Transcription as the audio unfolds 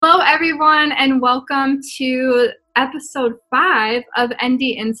everyone, and welcome to episode 5 of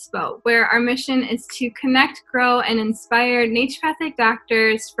ND Inspo, where our mission is to connect, grow, and inspire naturopathic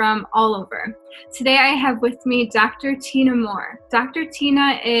doctors from all over. Today I have with me Dr. Tina Moore. Dr.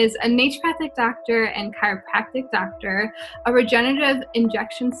 Tina is a naturopathic doctor and chiropractic doctor, a regenerative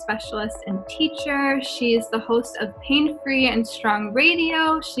injection specialist and teacher. She is the host of Pain Free and Strong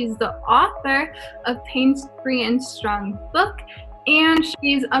Radio. She's the author of Pain Free and Strong book, and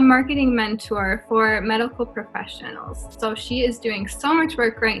she's a marketing mentor for medical professionals. So she is doing so much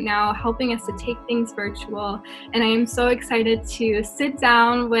work right now, helping us to take things virtual. And I am so excited to sit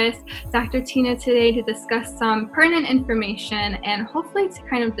down with Dr. Tina today to discuss some pertinent information and hopefully to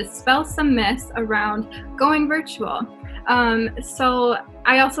kind of dispel some myths around going virtual. So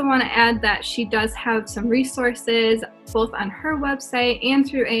I also want to add that she does have some resources both on her website and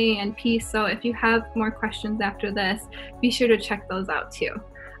through AANP. So if you have more questions after this, be sure to check those out too.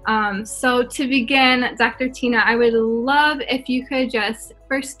 So to begin, Dr. Tina, I would love if you could just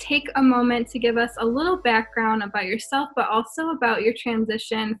first take a moment to give us a little background about yourself, but also about your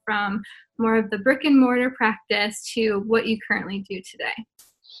transition from more of the brick and mortar practice to what you currently do today.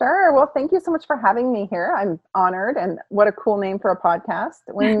 Sure. Well, thank you so much for having me here. I'm honored, and what a cool name for a podcast.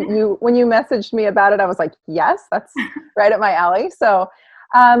 When you messaged me about it, I was like, yes, that's right up my alley. So,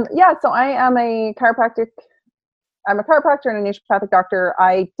 so I am a chiropractor. I'm a chiropractor and a naturopathic doctor.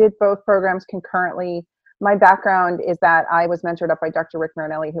 I did both programs concurrently. My background is that I was mentored up by Dr. Rick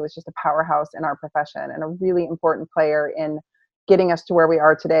Marinelli, who was just a powerhouse in our profession and a really important player in getting us to where we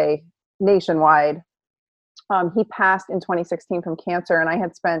are today nationwide. He passed in 2016 from cancer, and I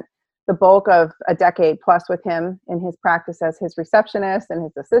had spent the bulk of a decade plus with him in his practice as his receptionist and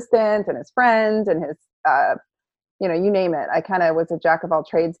his assistant and his friend and his, you name it. I kind of was a jack of all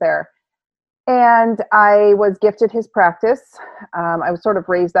trades there. And I was gifted his practice. I was sort of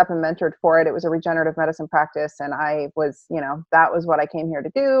raised up and mentored for it. It was a regenerative medicine practice, and I was, that was what I came here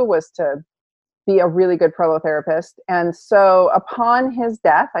to do, was to be a really good prolotherapist. And so upon his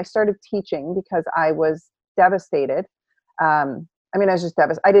death, I started teaching because I was devastated. I was just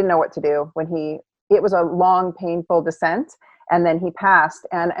devastated. I didn't know what to do it was a long, painful descent, and then he passed.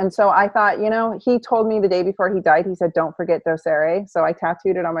 And so I thought, he told me the day before he died, he said, "Don't forget docere." So I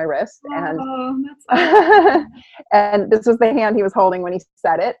tattooed it on my wrist. That's awesome. And this was the hand he was holding when he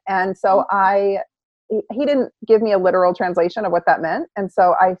said it. And so he didn't give me a literal translation of what that meant. And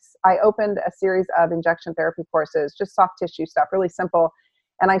so I opened a series of injection therapy courses, just soft tissue stuff, really simple.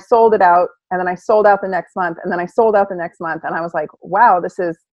 And I sold it out, and then I sold out the next month, and then I sold out the next month. And I was like, wow,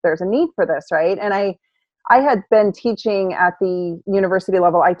 there's a need for this, right? And I had been teaching at the university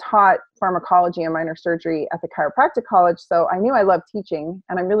level. I taught pharmacology and minor surgery at the chiropractic college. So I knew I loved teaching,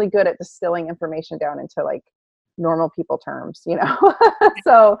 and I'm really good at distilling information down into like normal people terms,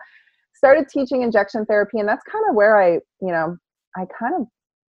 So started teaching injection therapy, and that's kind of where I kind of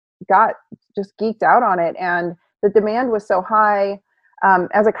got just geeked out on it. And the demand was so high.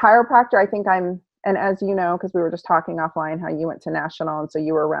 As a chiropractor, I think and as you know, because we were just talking offline how you went to National, and so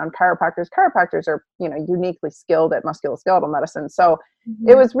you were around chiropractors. Chiropractors are, uniquely skilled at musculoskeletal medicine. So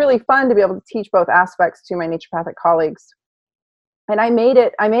It was really fun to be able to teach both aspects to my naturopathic colleagues. And I made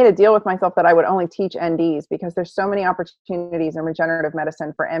a deal with myself that I would only teach NDs, because there's so many opportunities in regenerative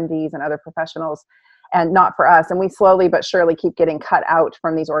medicine for MDs and other professionals, and not for us. And we slowly but surely keep getting cut out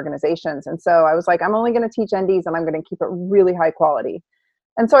from these organizations. And so I was like, I'm only going to teach NDs, and I'm going to keep it really high quality.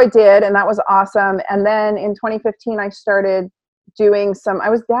 And so I did, and that was awesome. And then in 2015, I started I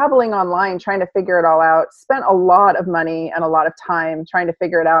was dabbling online, trying to figure it all out, spent a lot of money and a lot of time trying to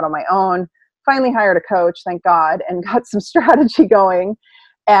figure it out on my own. Finally hired a coach, thank God, and got some strategy going,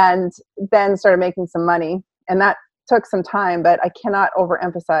 and then started making some money. And that took some time, but I cannot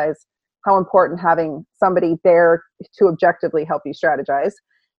overemphasize how important having somebody there to objectively help you strategize,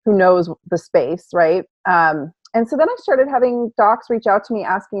 who knows the space, right? And so then I started having docs reach out to me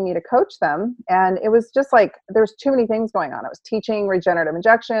asking me to coach them. And it was just like, there's too many things going on. I was teaching regenerative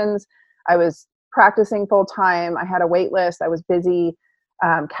injections. I was practicing full time. I had a wait list. I was busy,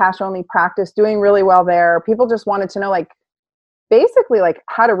 cash only practice, doing really well there. People just wanted to know basically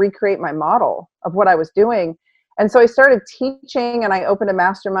how to recreate my model of what I was doing. And so I started teaching, and I opened a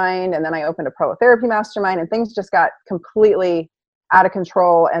mastermind, and then I opened a prolotherapy mastermind, and things just got completely out of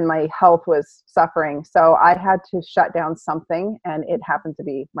control, and my health was suffering. So I had to shut down something, and it happened to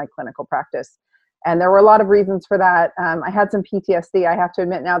be my clinical practice. And there were a lot of reasons for that. I had some PTSD. I have to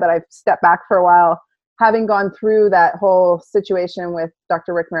admit now that I've stepped back for a while, having gone through that whole situation with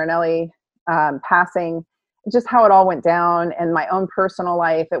Dr. Rick Marinelli passing, just how it all went down, and my own personal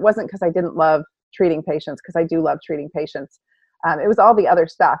life. It wasn't because I didn't love treating patients, because I do love treating patients. It was all the other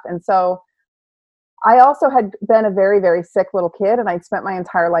stuff. And so I also had been a very, very sick little kid, and I'd spent my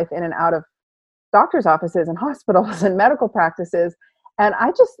entire life in and out of doctor's offices and hospitals and medical practices. And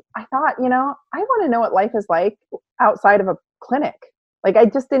I thought, I want to know what life is like outside of a clinic. Like, I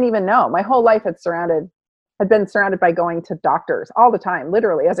just didn't even know. My whole life had been surrounded by going to doctors all the time,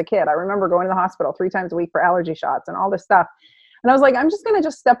 literally as a kid. I remember going to the hospital 3 times a week for allergy shots and all this stuff. And I was like, I'm just going to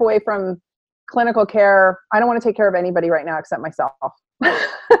just step away from clinical care. I don't want to take care of anybody right now except myself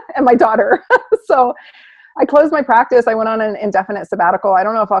and my daughter. So I closed my practice. I went on an indefinite sabbatical. I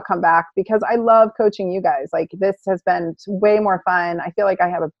don't know if I'll come back because I love coaching you guys. Like, this has been way more fun. I feel like I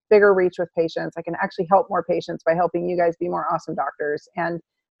have a bigger reach with patients. I can actually help more patients by helping you guys be more awesome doctors. And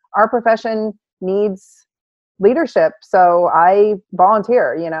our profession needs leadership. So I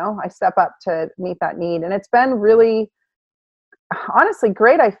volunteer, I step up to meet that need. And it's been really, honestly,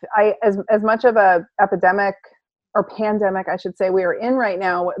 great. I as much of a epidemic or pandemic, I should say, we are in right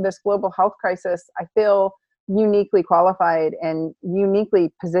now, this global health crisis, I feel uniquely qualified and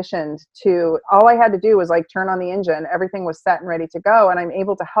uniquely positioned to, all I had to do was like turn on the engine. Everything was set and ready to go. And I'm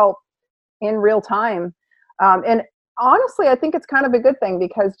able to help in real time. And honestly, I think it's kind of a good thing,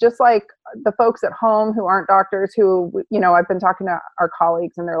 because just like the folks at home who aren't doctors, who, I've been talking to our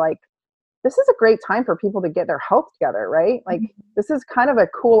colleagues and they're like, this is a great time for people to get their health together, right? Like, this is kind of a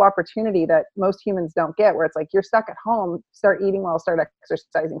cool opportunity that most humans don't get, where it's like, you're stuck at home, start eating well, start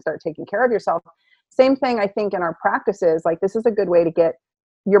exercising, start taking care of yourself. Same thing, I think, in our practices. Like, this is a good way to get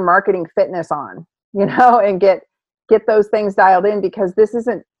your marketing fitness on, and get those things dialed in, because this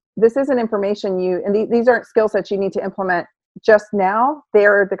isn't information and these aren't skill sets you need to implement just now.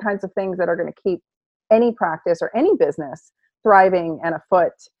 They're the kinds of things that are going to keep any practice or any business thriving and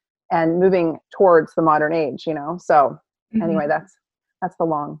afoot and moving towards the modern age, So anyway, that's the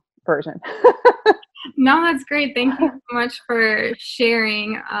long version. No, that's great. Thank you so much for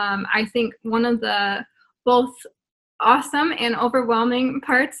sharing. I think one of the both awesome and overwhelming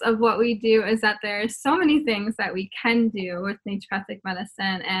parts of what we do is that there are so many things that we can do with naturopathic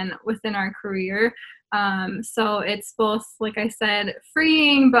medicine and within our career. So it's both, like I said,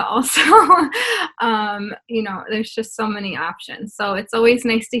 freeing, but also, there's just so many options. So it's always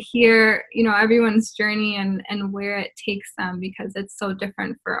nice to hear, everyone's journey and where it takes them, because it's so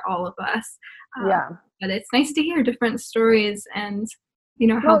different for all of us. Yeah. But it's nice to hear different stories and,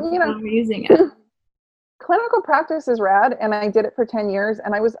 how people are using it. Clinical practice is rad, and I did it for 10 years,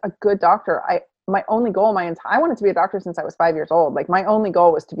 and I was a good doctor. My only goal, I wanted to be a doctor since I was 5 years old. Like, my only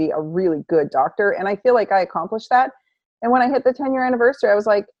goal was to be a really good doctor, and I feel like I accomplished that. And when I hit the 10-year anniversary, I was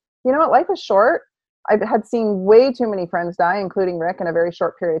like, you know what, life is short. I had seen way too many friends die, including Rick, in a very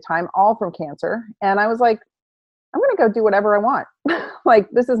short period of time, all from cancer. And I was like, I'm going to go do whatever I want. Like,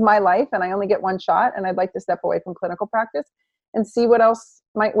 this is my life, and I only get one shot, and I'd like to step away from clinical practice and see where else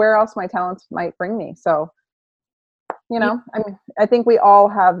my talents might bring me. So, I think we all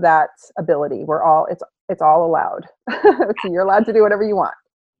have that ability. It's all allowed. So you're allowed to do whatever you want.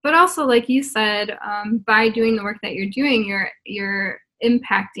 But also, like you said, by doing the work that you're doing, you're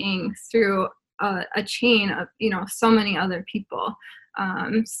impacting through a chain of, so many other people.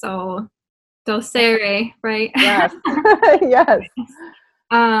 So docere, right? Yes. Yes.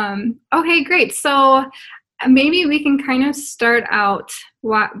 Okay, great. So maybe we can kind of start out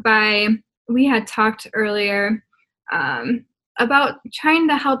we had talked earlier about trying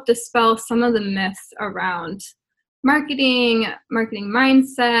to help dispel some of the myths around marketing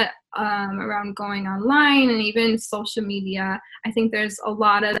mindset, around going online, and even social media. I think there's a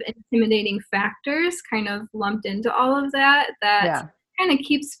lot of intimidating factors kind of lumped into all of that kind of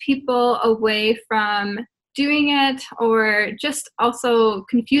keeps people away from doing it, or just also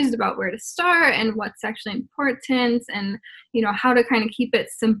confused about where to start and what's actually important, and how to kind of keep it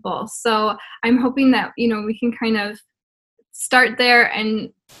simple. So I'm hoping that we can kind of start there and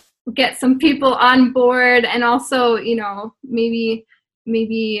get some people on board, and also maybe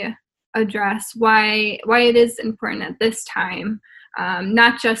address why it is important at this time,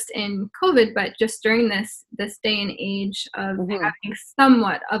 not just in COVID, but just during this day and age of having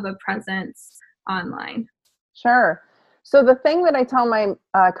somewhat of a presence online. Sure. So the thing that I tell my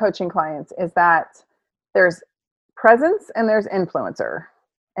coaching clients is that there's presence and there's influencer.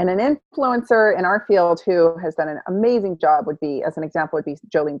 And an influencer in our field who has done an amazing job would be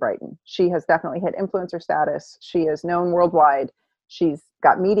Jolene Brighten. She has definitely hit influencer status. She is known worldwide. She's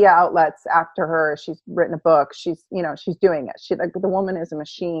got media outlets after her. She's written a book. She's doing it. The woman is a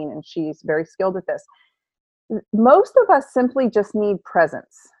machine, and she's very skilled at this. Most of us simply just need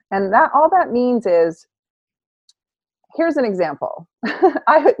presence. And all that means is, here's an example.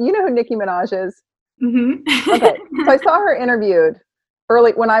 You know who Nicki Minaj is? Okay. So I saw her interviewed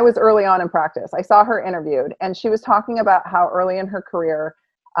when I was early on in practice. I saw her interviewed, and she was talking about how early in her career,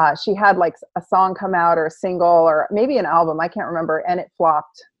 she had like a song come out or a single or maybe an album, I can't remember, and it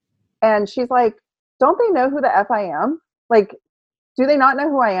flopped. And she's like, don't they know who the F I am? Like, do they not know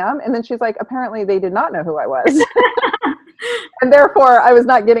who I am? And then she's like, apparently they did not know who I was. And therefore I was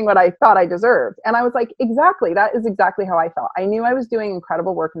not getting what I thought I deserved. And I was like, exactly. That is exactly how I felt. I knew I was doing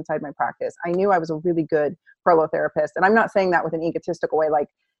incredible work inside my practice. I knew I was a really good prolotherapist. And I'm not saying that with an egotistical way. Like,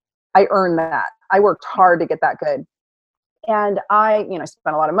 I earned that. I worked hard to get that good. And I,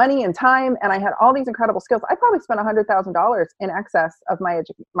 spent a lot of money and time, and I had all these incredible skills. I probably spent $100,000 in excess of my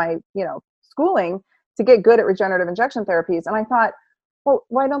schooling to get good at regenerative injection therapies. And I thought, well,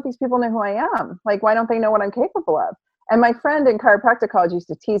 why don't these people know who I am? Like, why don't they know what I'm capable of? And my friend in chiropractic college used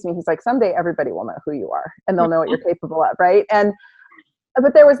to tease me. He's like, someday everybody will know who you are and they'll know what you're capable of, right?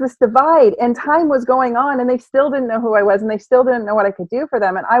 But there was this divide, and time was going on, and they still didn't know who I was, and they still didn't know what I could do for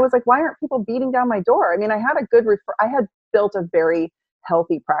them. And I was like, why aren't people beating down my door? I mean, I had I had built a very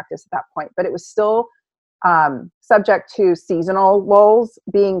healthy practice at that point, but it was still subject to seasonal lulls.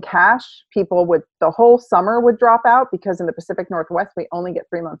 Being cash, the whole summer would drop out because in the Pacific Northwest, we only get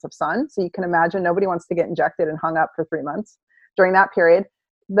 3 months of sun. So you can imagine nobody wants to get injected and hung up for 3 months during that period.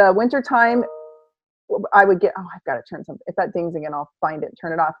 The winter time, I would get, I've got to turn something. If that dings again, I'll find it,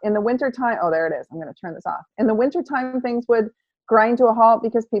 turn it off. In the wintertime, there it is. I'm going to turn this off. In the wintertime, things would grind to a halt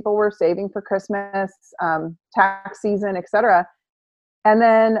because people were saving for Christmas, tax season, etc. And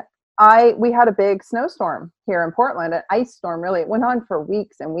then we had a big snowstorm here in Portland, an ice storm, really. It went on for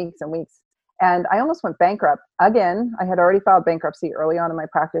weeks and weeks and weeks. And I almost went bankrupt again. I had already filed bankruptcy early on in my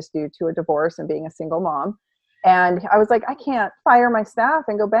practice due to a divorce and being a single mom. And I was like, I can't fire my staff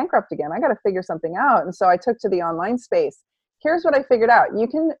and go bankrupt again. I got to figure something out. And so I took to the online space. Here's what I figured out. You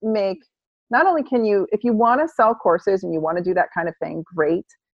can not only can you, if you want to sell courses and you want to do that kind of thing, great.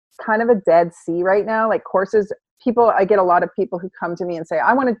 It's kind of a dead sea right now. Like courses, I get a lot of people who come to me and say,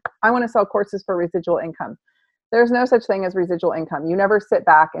 I want to sell courses for residual income. There's no such thing as residual income. You never sit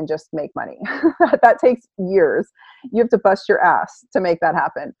back and just make money. That takes years. You have to bust your ass to make that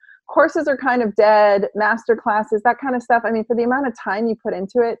happen. Courses are kind of dead, master classes, that kind of stuff. I mean, for the amount of time you put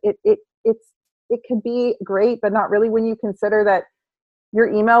into it, it could be great, but not really when you consider that your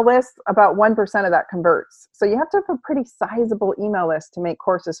email list, about 1% of that converts. So you have to have a pretty sizable email list to make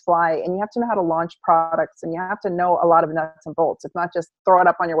courses fly, and you have to know how to launch products, and you have to know a lot of nuts and bolts. It's not just throw it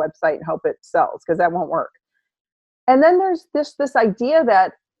up on your website and hope it sells, because that won't work. And then there's this idea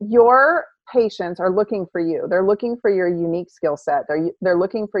that your patients are looking for you. They're looking for your unique skill set. They're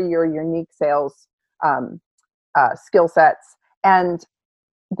looking for your unique sales skill sets, and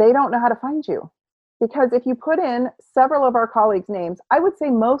they don't know how to find you. Because if you put in several of our colleagues' names, I would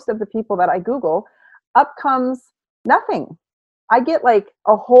say most of the people that I Google, up comes nothing. I get like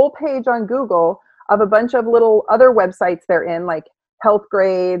a whole page on Google of a bunch of little other websites they're in, like Health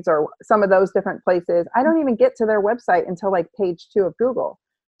Grades or some of those different places. I don't even get to their website until like page 2 of Google.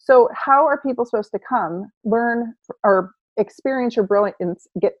 So how are people supposed to come, learn, or experience your brilliance,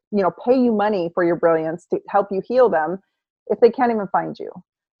 pay you money for your brilliance to help you heal them if they can't even find you?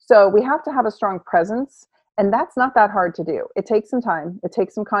 So we have to have a strong presence, and that's not that hard to do. It takes some time. It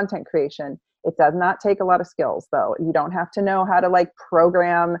takes some content creation. It does not take a lot of skills, though. You don't have to know how to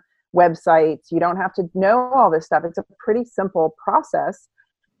program websites. You don't have to know all this stuff. It's a pretty simple process.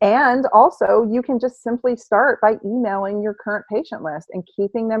 And also, you can just simply start by emailing your current patient list and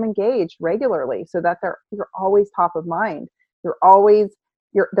keeping them engaged regularly so that you're always top of mind. They're always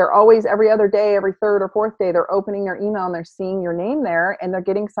every other day, every third or fourth day, they're opening their email and they're seeing your name there, and they're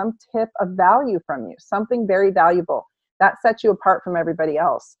getting some tip of value from you, something very valuable. That sets you apart from everybody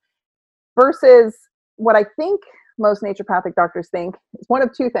else. Versus what I think most naturopathic doctors think is one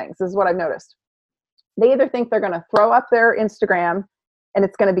of two things. This is what I've noticed. They either think they're going to throw up their Instagram and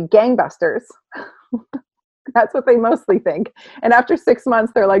it's going to be gangbusters. That's what they mostly think. And after 6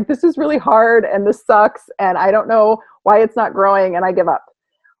 months, they're like, this is really hard and this sucks and I don't know why it's not growing and I give up.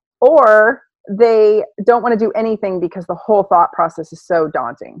 Or they don't want to do anything because the whole thought process is so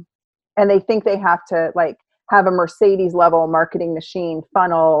daunting. And they think they have to have a Mercedes level marketing machine,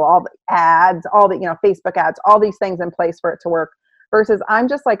 funnel, all the ads, all the, Facebook ads, all these things in place for it to work. Versus I'm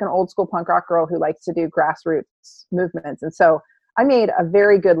just like an old school punk rock girl who likes to do grassroots movements. And so I made a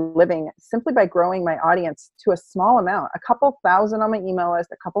very good living simply by growing my audience to a small amount, a couple thousand on my email list,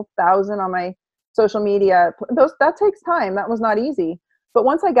 a couple thousand on my social media. That takes time. That was not easy. But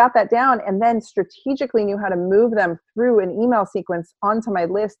once I got that down and then strategically knew how to move them through an email sequence onto my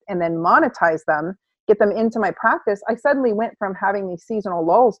list and then monetize them, get them into my practice, I suddenly went from having these seasonal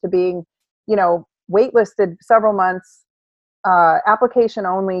lulls to being, waitlisted several months, application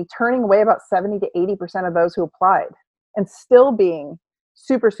only, turning away about 70 to 80% of those who applied, and still being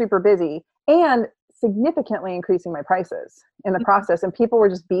super, super busy, and significantly increasing my prices in the process. And people were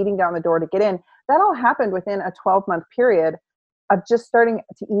just beating down the door to get in. That all happened within a 12-month period of just starting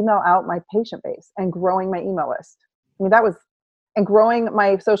to email out my patient base and growing my email list. I mean, and growing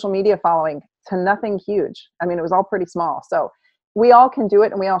my social media following to nothing huge. I mean, it was all pretty small. So we all can do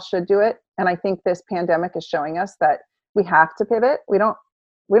it, and we all should do it. And I think this pandemic is showing us that we have to pivot. We don't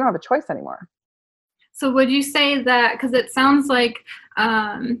have a choice anymore. So would you say that, because it sounds like,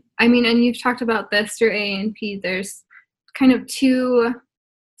 I mean, and you've talked about this through A&P, there's kind of two,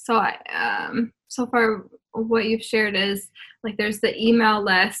 so far what you've shared is like there's the email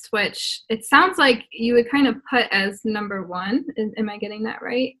list, which it sounds like you would kind of put as number one. Am I getting that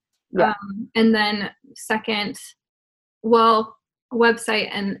right? Yeah. And then second, well, website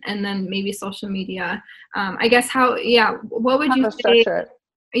and then maybe social media. I guess what would you say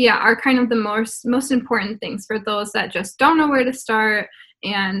are kind of the most important things for those that just don't know where to start,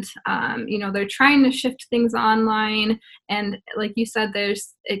 and they're trying to shift things online, and like you said,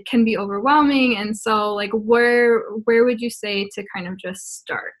 it can be overwhelming, and so like where would you say to kind of just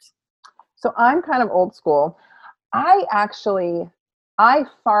start? So I'm kind of old school. I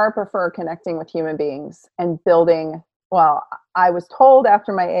far prefer connecting with human beings and building. Well, I was told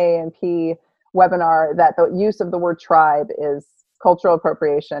after my A&P webinar that the use of the word tribe is cultural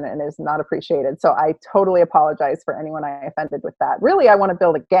appropriation and is not appreciated. So I totally apologize for anyone I offended with that. Really, I want to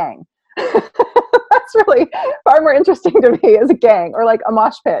build a gang. That's really far more interesting to me, as a gang, or like a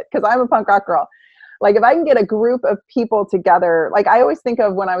mosh pit, because I'm a punk rock girl. Like if I can get a group of people together, like I always think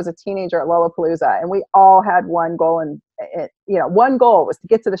of when I was a teenager at Lollapalooza, and we all had one goal, and one goal was to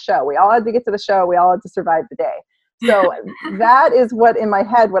get to the show. We all had to get to the show. We all had to survive the day. So that is what in my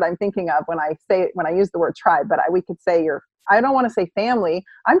head, what I'm thinking of when I use the word tribe. But we could say I don't want to say family.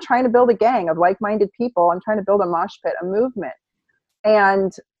 I'm trying to build a gang of like-minded people. I'm trying to build a mosh pit, a movement.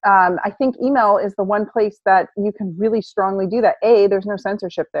 And I think email is the one place that you can really strongly do that. There's no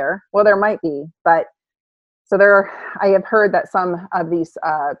censorship there. Well, there might be, but I have heard that some of these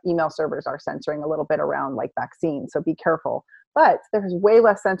email servers are censoring a little bit around like vaccines. So be careful. But there's way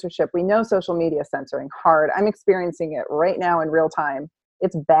less censorship. We know social media censoring hard. I'm experiencing it right now in real time.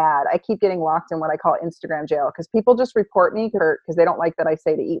 It's bad. I keep getting locked in what I call Instagram jail, because people just report me because they don't like that I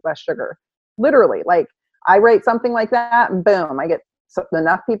say to eat less sugar. Literally, like I write something like that and boom, I get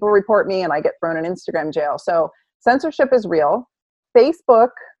enough people report me and I get thrown in Instagram jail. So censorship is real.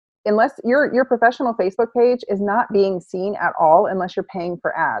 Facebook, unless your professional Facebook page is not being seen at all unless you're paying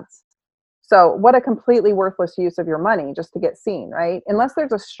for ads. So what a completely worthless use of your money just to get seen, right? Unless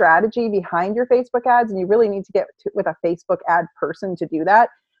there's a strategy behind your Facebook ads and you really need to get with a Facebook ad person to do that,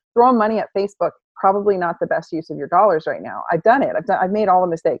 throwing money at Facebook, probably not the best use of your dollars right now. I've done it. I've made all the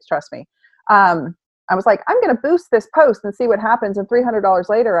mistakes, trust me. I was like, I'm going to boost this post and see what happens. And $300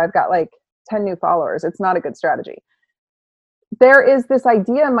 later, I've got like 10 new followers. It's not a good strategy. There is this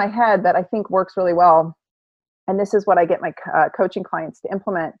idea in my head that I think works really well. And this is what I get my coaching clients to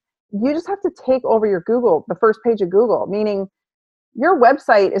implement. You just have to take over your Google, the first page of Google, meaning your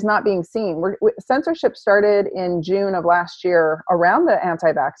website is not being seen. Censorship started in June of last year around the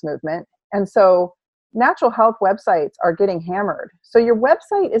anti-vax movement. And so natural health websites are getting hammered. So your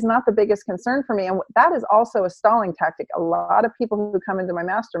website is not the biggest concern for me. And that is also a stalling tactic. A lot of people who come into my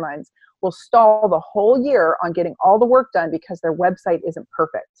masterminds will stall the whole year on getting all the work done because their website isn't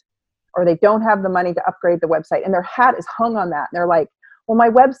perfect, or they don't have the money to upgrade the website. And their hat is hung on that. And they're like, well, my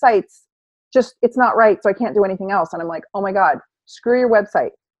website's it's not right, so I can't do anything else. And I'm like, oh my God, screw your website.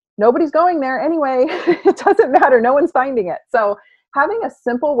 Nobody's going there anyway. It doesn't matter. No one's finding it. So having a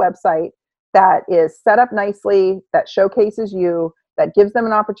simple website that is set up nicely, that showcases you, that gives them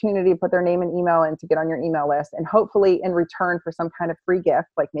an opportunity to put their name and email in to get on your email list, and hopefully in return for some kind of free gift,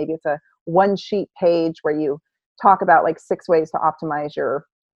 like maybe it's a one-sheet page where you talk about like 6 ways to optimize your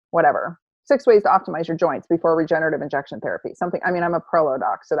whatever. 6 ways to optimize your joints before regenerative injection therapy. I'm a Prolo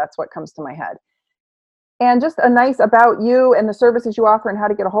doc, so that's what comes to my head. And just a nice about you and the services you offer and how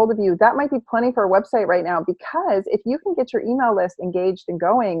to get a hold of you. That might be plenty for a website right now, because if you can get your email list engaged and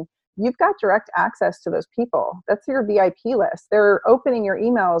going, you've got direct access to those people. That's your VIP list. They're opening your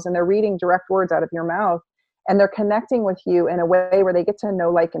emails and they're reading direct words out of your mouth, and they're connecting with you in a way where they get to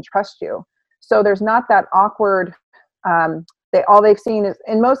know, like, and trust you. So there's not that awkward, all they've seen is,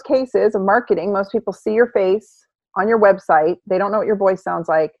 in most cases of marketing, most people see your face on your website. They don't know what your voice sounds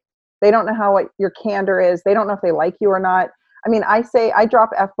like. They don't know what your candor is. They don't know if they like you or not. I mean, I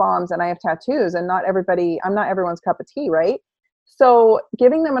drop F-bombs and I have tattoos, and I'm not everyone's cup of tea, right? So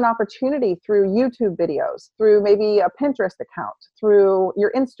giving them an opportunity through YouTube videos, through maybe a Pinterest account, through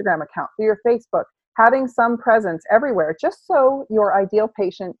your Instagram account, through your Facebook, having some presence everywhere, just so your ideal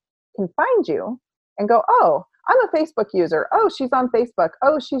patient can find you and go, oh, I'm a Facebook user. Oh, she's on Facebook.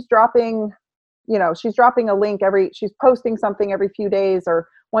 Oh, she's dropping a link she's posting something every few days or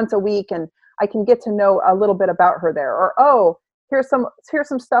once a week, and I can get to know a little bit about her there. Or, oh, here's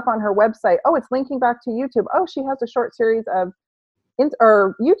some stuff on her website. Oh, it's linking back to YouTube. Oh, she has a short series of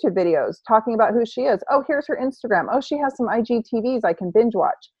YouTube videos talking about who she is. Oh, here's her Instagram. Oh, she has some IGTVs I can binge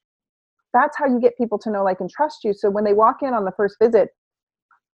watch. That's how you get people to know, like, and trust you. So when they walk in on the first visit,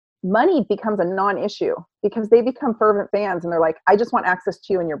 money becomes a non-issue because they become fervent fans and they're like, I just want access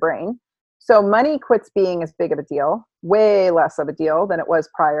to you in your brain. So money quits being as big of a deal, way less of a deal than it was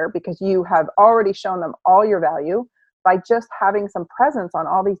prior, because you have already shown them all your value by just having some presence on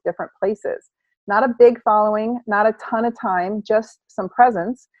all these different places. Not a big following, not a ton of time, just some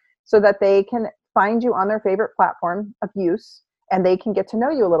presence so that they can find you on their favorite platform of use, and they can get to know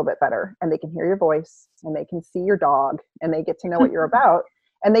you a little bit better, and they can hear your voice, and they can see your dog, and they get to know what you're about,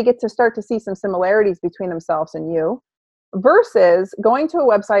 and they get to start to see some similarities between themselves and you, versus going to a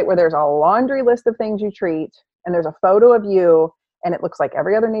website where there's a laundry list of things you treat, and there's a photo of you, and it looks like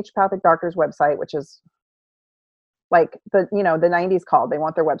every other naturopathic doctor's website, which is like the 90s called, they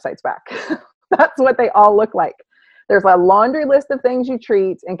want their websites back. That's what they all look like. There's a laundry list of things you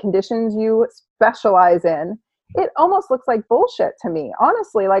treat and conditions you specialize in. It almost looks like bullshit to me,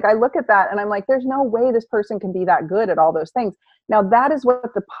 honestly. Like, I look at that and I'm like, there's no way this person can be that good at all those things. Now, that is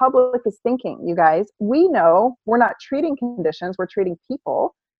what the public is thinking, you guys. We know we're not treating conditions, we're treating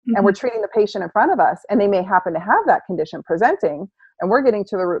people, and we're treating the patient in front of us, and they may happen to have that condition presenting, and we're getting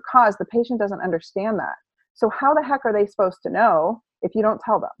to the root cause. The patient doesn't understand that. So how the heck are they supposed to know if you don't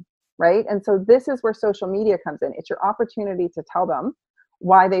tell them, right? And so this is where social media comes in. It's your opportunity to tell them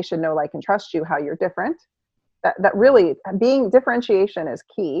why they should know, like, and trust you, how you're different. That really, being differentiation is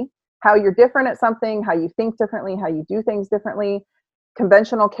key. How you're different at something, how you think differently, how you do things differently,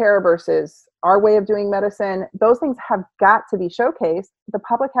 conventional care versus our way of doing medicine, those things have got to be showcased. The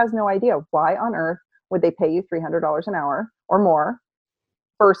public has no idea. Why on earth would they pay you $300 an hour or more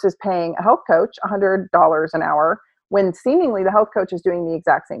versus paying a health coach $100 an hour when seemingly the health coach is doing the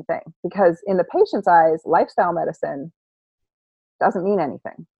exact same thing? Because in the patient's eyes, lifestyle medicine doesn't mean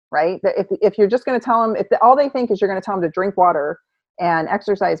anything, right? If you're just going to tell them, all they think is you're going to tell them to drink water and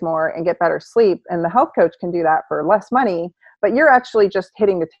exercise more and get better sleep, and the health coach can do that for less money, but you're actually just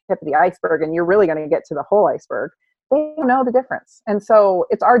hitting the tip of the iceberg and you're really going to get to the whole iceberg. They don't know the difference. And so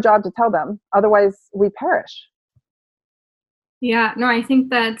it's our job to tell them, otherwise we perish. Yeah, no, I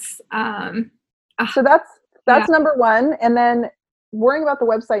think that's so that's number one. And then worrying about the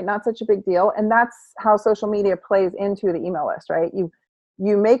website, not such a big deal. And that's how social media plays into the email list, right?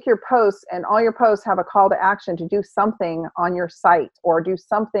 You make your posts, and all your posts have a call to action to do something on your site or do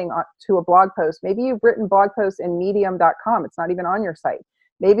something to a blog post. Maybe you've written blog posts in medium.com. It's not even on your site.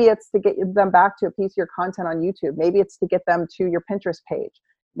 Maybe it's to get them back to a piece of your content on YouTube. Maybe it's to get them to your Pinterest page.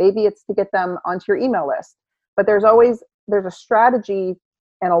 Maybe it's to get them onto your email list. But there's a strategy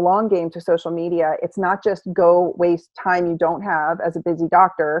and a long game to social media. It's not just go waste time you don't have as a busy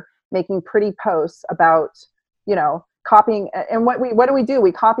doctor making pretty posts about, copying. And what do?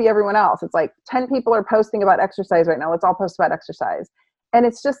 We copy everyone else. It's like 10 people are posting about exercise right now. Let's all post about exercise. And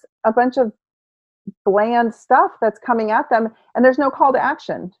it's just a bunch of bland stuff that's coming at them, and there's no call to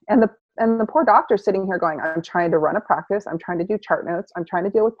action. And the poor doctor sitting here going, I'm trying to run a practice. I'm trying to do chart notes. I'm trying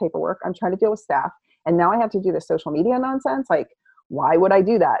to deal with paperwork. I'm trying to deal with staff. And now I have to do this social media nonsense. Like, why would I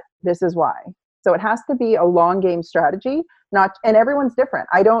do that? This is why. So it has to be a long game strategy, and everyone's different.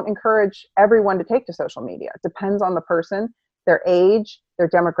 I don't encourage everyone to take to social media. It depends on the person, their age, their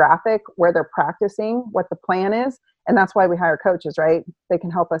demographic, where they're practicing, what the plan is. And that's why we hire coaches, right? They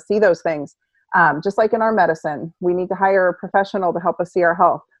can help us see those things. Just like in our medicine, we need to hire a professional to help us see our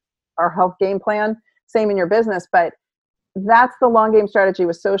health game plan. Same in your business, but that's the long game strategy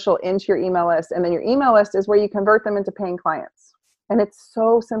with social into your email list. And then your email list is where you convert them into paying clients. And it's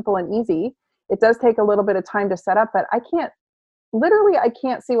so simple and easy. It does take a little bit of time to set up, but I can't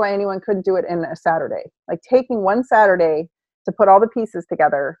see why anyone couldn't do it in a Saturday. Like taking one Saturday to put all the pieces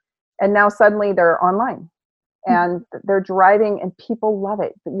together, and now suddenly they're online and they're driving, and people love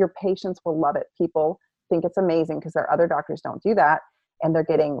it. Your patients will love it. People think it's amazing because their other doctors don't do that. And they're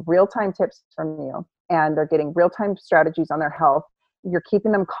getting real-time tips from you, and they're getting real-time strategies on their health. You're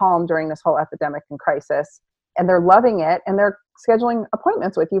keeping them calm during this whole epidemic and crisis, and they're loving it, and they're scheduling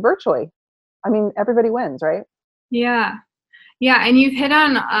appointments with you virtually. I mean, everybody wins, right? Yeah. And you've hit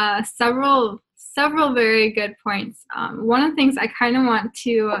on several several very good points. One of the things I kind of want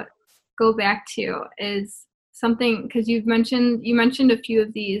to go back to is something, because you mentioned a few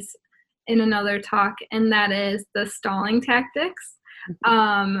of these in another talk, and that is the stalling tactics.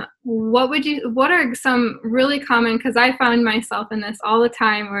 What are some really common, because I find myself in this all the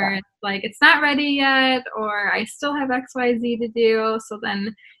time where it's like, it's not ready yet, or I still have XYZ to do. So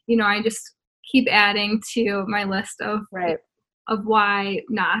then, I just keep adding to my list of why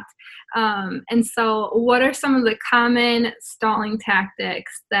not. And so what are some of the common stalling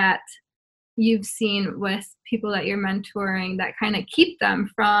tactics that you've seen with people that you're mentoring that kind of keep them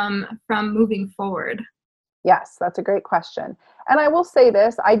from moving forward? Yes, that's a great question. And I will say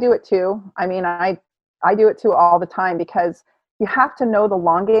this, I do it too. I mean, I do it too all the time, because you have to know the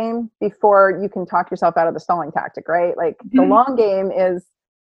long game before you can talk yourself out of the stalling tactic, right? Like the long game is,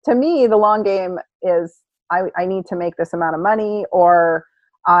 to me, the long game is I need to make this amount of money, or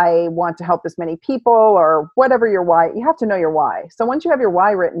I want to help this many people, or whatever your why. You have to know your why. So once you have your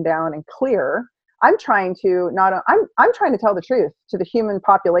why written down and clear, I'm trying to I'm trying to tell the truth to the human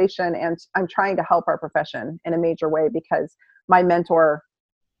population, and I'm trying to help our profession in a major way, because my mentor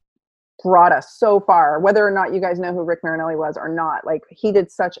brought us so far, whether or not you guys know who Rick Marinelli was or not. Like, he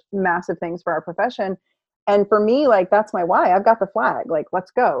did such massive things for our profession. And for me, like, that's my why. I've got the flag, like,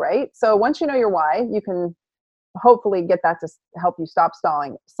 let's go. Right. So once you know your why, you can hopefully get that to help you stop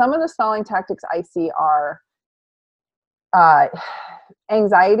stalling. Some of the stalling tactics I see are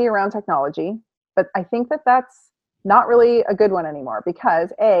anxiety around technology. But I think that that's not really a good one anymore,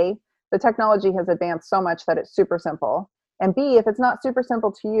 because A, the technology has advanced so much that it's super simple. And B, if it's not super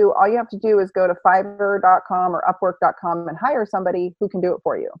simple to you, all you have to do is go to Fiverr.com or Upwork.com and hire somebody who can do it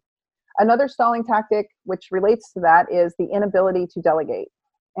for you. Another stalling tactic, which relates to that, is the inability to delegate.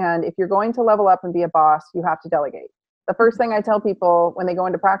 And if you're going to level up and be a boss, you have to delegate. The first thing I tell people when they go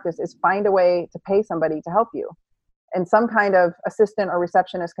into practice is find a way to pay somebody to help you in some kind of assistant or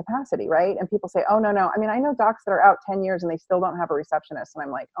receptionist capacity, right? And people say, oh, no. I mean, I know docs that are out 10 years and they still don't have a receptionist. And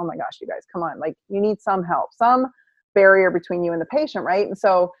I'm like, oh my gosh, you guys, come on. Like, you need some help, some barrier between you and the patient, right? And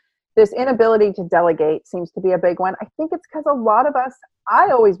so this inability to delegate seems to be a big one. I think it's because a lot of us, I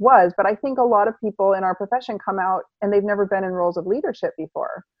always was, but I think a lot of people in our profession come out and they've never been in roles of leadership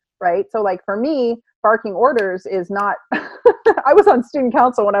before, right? So like for me, barking orders is not, I was on student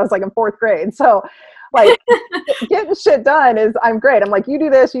council when I was like in 4th grade. So like getting shit done is, I'm great. I'm like, you do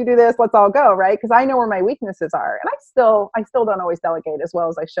this, let's all go, right? Because I know where my weaknesses are. And I still don't always delegate as well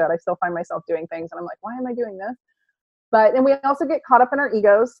as I should. I still find myself doing things and I'm like, why am I doing this? But then we also get caught up in our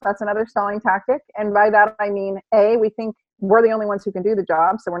egos. That's another stalling tactic. And by that, I mean, A, we think we're the only ones who can do the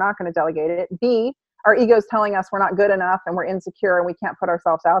job, so we're not going to delegate it. B, our ego's telling us we're not good enough and we're insecure and we can't put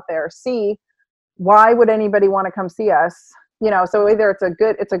ourselves out there. C, why would anybody want to come see us? So either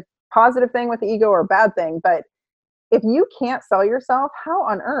it's a positive thing with the ego or a bad thing. But if you can't sell yourself, how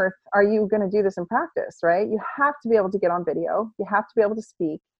on earth are you going to do this in practice, right? You have to be able to get on video. You have to be able to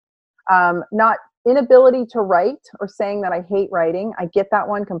speak. Not inability to write or saying that I hate writing. I get that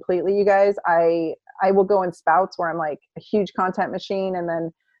one completely, you guys. I will go in spouts where I'm like a huge content machine and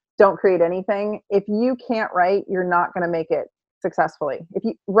then don't create anything. If you can't write, you're not going to make it successfully.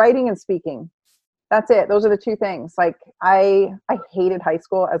 Writing and speaking, that's it. Those are the two things. Like I hated high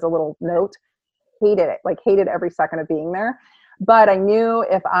school, as a little note, hated it, like hated every second of being there. But I knew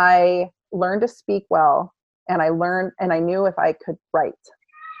if I learned to speak well and I knew if I could write,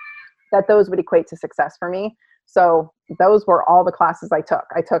 that those would equate to success for me. So those were all the classes I took.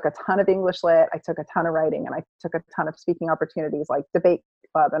 I took a ton of English lit, I took a ton of writing, and I took a ton of speaking opportunities like debate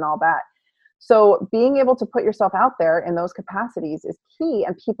club and all that. So being able to put yourself out there in those capacities is key.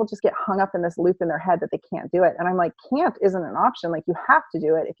 And people just get hung up in this loop in their head that they can't do it. And I'm like, can't isn't an option. Like, you have to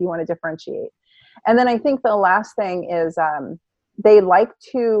do it if you want to differentiate. And then I think the last thing is they like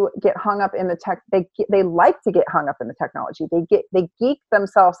to get hung up in the tech. They like to get hung up in the technology. They geek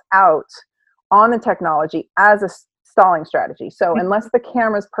themselves out on the technology as a stalling strategy. So unless the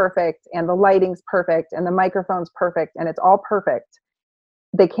camera's perfect and the lighting's perfect and the microphone's perfect and it's all perfect,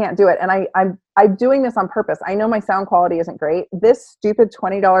 they can't do it. And I'm doing this on purpose. I know my sound quality isn't great. This stupid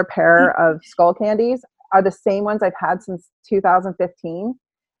 $20 pair of skull candies are the same ones I've had since 2015.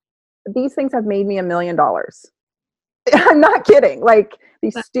 These things have made me $1 million. I'm not kidding. Like,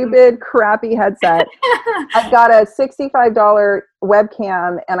 these stupid, crappy headset. I've got a $65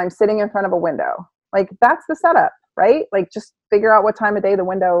 webcam and I'm sitting in front of a window. Like, that's the setup, right? Like, just figure out what time of day the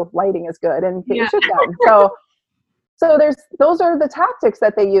window lighting is good and get your shit done. So those are the tactics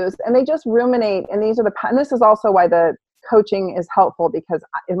that they use, and they just ruminate. And this is also why the coaching is helpful, because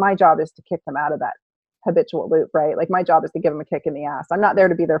my job is to kick them out of that habitual loop, right? Like my job is to give them a kick in the ass. I'm not there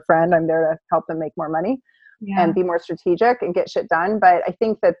to be their friend. I'm there to help them make more money and be more strategic and get shit done. But I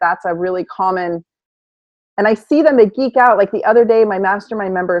think that that's a really common, and I see them, they geek out. Like the other day, my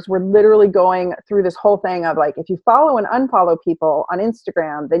mastermind members were literally going through this whole thing of like, if you follow and unfollow people on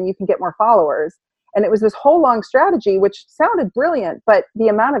Instagram, then you can get more followers. And it was this whole long strategy, which sounded brilliant, but the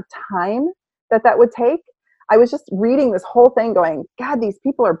amount of time that would take, I was just reading this whole thing going, God, these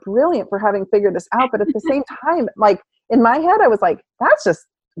people are brilliant for having figured this out. But at the same time, like in my head, I was like, that's just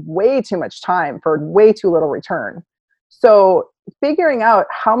way too much time for way too little return. So figuring out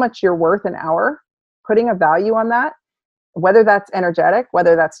how much you're worth an hour, putting a value on that, whether that's energetic,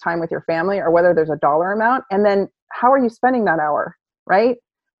 whether that's time with your family, or whether there's a dollar amount, and then how are you spending that hour, right?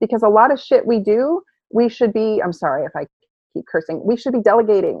 Because a lot of shit we do, we should be, I'm sorry if I keep cursing, we should be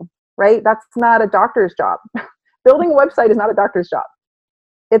delegating, right? That's not a doctor's job. Building a website is not a doctor's job.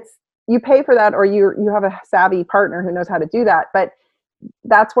 It's, you pay for that, or you have a savvy partner who knows how to do that. But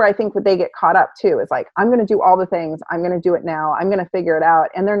that's where I think what they get caught up too, is like, I'm going to do all the things. I'm going to do it now. I'm going to figure it out.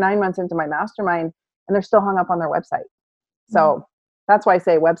 And they're 9 months into my mastermind and they're still hung up on their website. So that's why I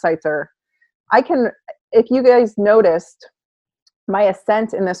say websites are, if you guys noticed, my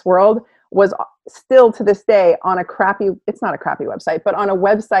ascent in this world was still to this day on a crappy, it's not a crappy website, but on a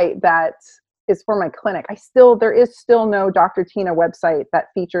website that is for my clinic. There is still no Dr. Tina website that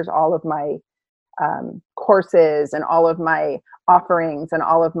features all of my courses and all of my offerings and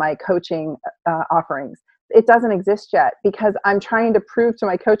all of my coaching offerings. It doesn't exist yet because I'm trying to prove to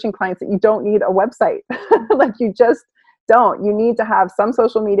my coaching clients that you don't need a website. Like you just don't. You need to have some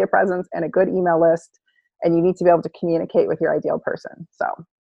social media presence and a good email list, and you need to be able to communicate with your ideal person.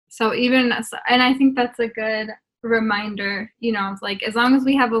 So even, and I think that's a good reminder, like as long as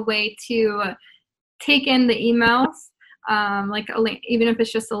we have a way to take in the emails, even if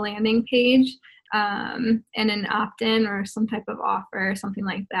it's just a landing page, and an opt-in or some type of offer or something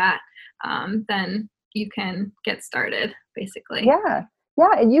like that, then you can get started basically. Yeah.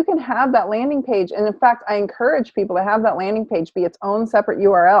 And you can have that landing page. And in fact, I encourage people to have that landing page be its own separate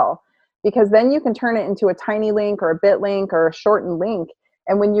URL, because then you can turn it into a tiny link or a bit link or a shortened link.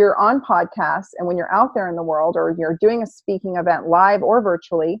 And when you're on podcasts and when you're out there in the world, or you're doing a speaking event live or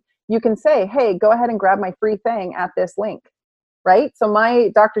virtually, you can say, hey, go ahead and grab my free thing at this link. Right? So my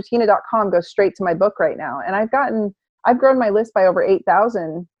drtina.com goes straight to my book right now. And I've grown my list by over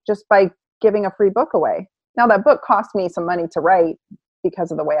 8,000 just by giving a free book away. Now that book cost me some money to write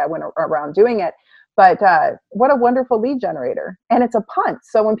because of the way I went around doing it. But what a wonderful lead generator. And it's a punt.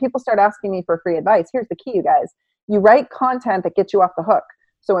 So when people start asking me for free advice, here's the key, you guys. You write content that gets you off the hook.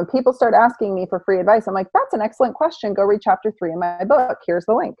 So when people start asking me for free advice, I'm like, that's an excellent question. Go read chapter 3 in my book. Here's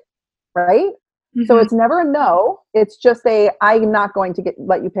the link. Right? Mm-hmm. So it's never a no. It's just I'm not going to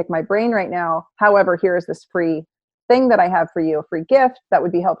let you pick my brain right now. However, here's this free thing that I have for you, a free gift that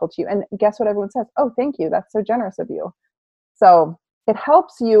would be helpful to you. And guess what everyone says? Oh, thank you. That's so generous of you. So it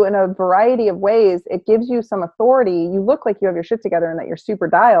helps you in a variety of ways. It gives you some authority. You look like you have your shit together and that you're super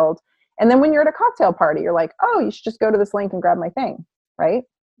dialed. And then when you're at a cocktail party, you're like, oh, you should just go to this link and grab my thing. Right?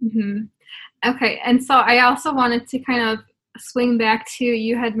 Mm-hmm. Okay. And so I also wanted to kind of swing back to,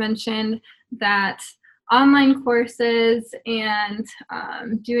 you had mentioned that online courses and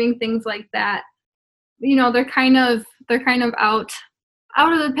doing things like that, they're kind of out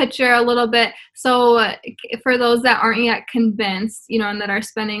of the picture a little bit. So for those that aren't yet convinced, and that are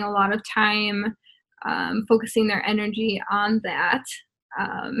spending a lot of time focusing their energy on that,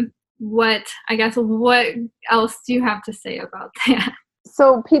 what else do you have to say about that?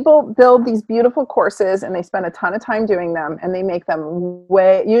 So people build these beautiful courses and they spend a ton of time doing them, and they make them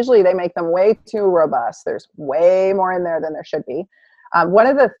way too robust. There's way more in there than there should be. One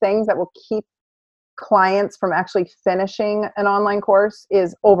of the things that will keep clients from actually finishing an online course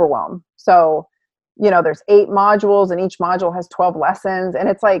is overwhelm. So, there's 8 modules and each module has 12 lessons. And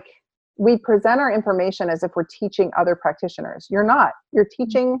it's like, we present our information as if we're teaching other practitioners. You're not. You're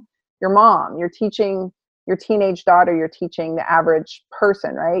teaching your mom. You're teaching your teenage daughter. You're teaching the average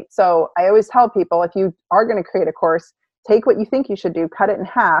person, right? So I always tell people, if you are going to create a course, take what you think you should do, cut it in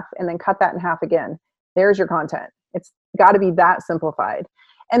half, and then cut that in half again. There's your content. It's got to be that simplified.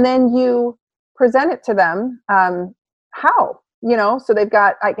 And then you present it to them. How? So they've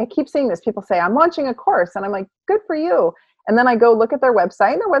got, I keep seeing this. People say, I'm launching a course. And I'm like, good for you. And then I go look at their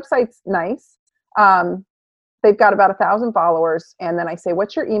website, and their website's nice. They've got about 1,000 followers. And then I say,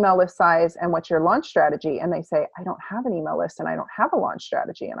 what's your email list size and what's your launch strategy? And they say, I don't have an email list and I don't have a launch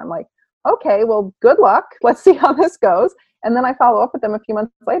strategy. And I'm like, okay, well, good luck. Let's see how this goes. And then I follow up with them a few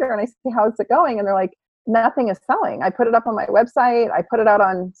months later and I say, how's it going? And they're like, nothing is selling. I put it up on my website. I put it out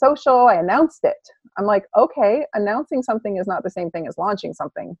on social. I announced it. I'm like, okay, announcing something is not the same thing as launching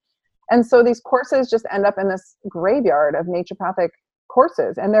something. And so these courses just end up in this graveyard of naturopathic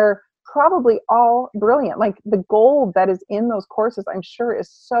courses, and they're probably all brilliant. Like the gold that is in those courses, I'm sure is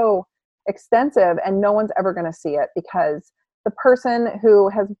so extensive, and no one's ever going to see it because the person who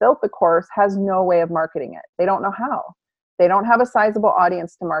has built the course has no way of marketing it. They don't know how. They don't have a sizable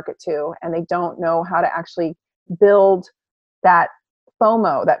audience to market to, and they don't know how to actually build that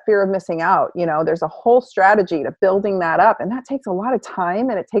FOMO, that fear of missing out. You know, there's a whole strategy to building that up, and that takes a lot of time,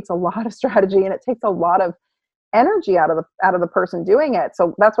 and it takes a lot of strategy, and it takes a lot of energy out of the person doing it.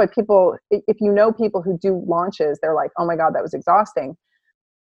 So that's why people, if you know people who do launches, they're like, oh my God, that was exhausting.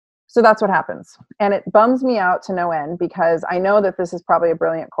 So that's what happens. And it bums me out to no end because I know that this is probably a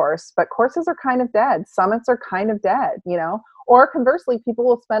brilliant course, but courses are kind of dead. Summits are kind of dead, you know, or conversely, people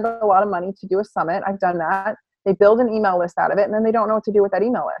will spend a lot of money to do a summit. I've done that. They build an email list out of it, and then they don't know what to do with that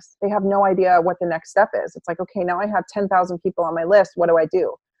email list. They have no idea what the next step is. It's like, okay, now I have 10,000 people on my list. What do I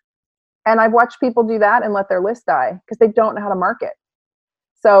do? And I've watched people do that and let their list die because they don't know how to market.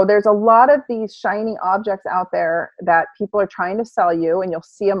 So there's a lot of these shiny objects out there that people are trying to sell you, and you'll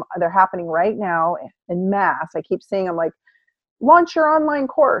see them. They're happening right now in mass. I keep seeing them like, launch your online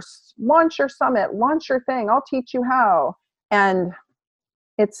course, launch your summit, launch your thing. I'll teach you how. And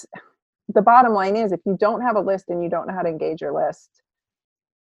it's the bottom line is, if you don't have a list and you don't know how to engage your list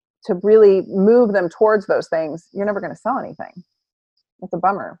to really move them towards those things, you're never going to sell anything. It's a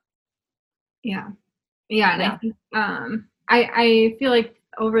bummer. Yeah. And I think, I feel like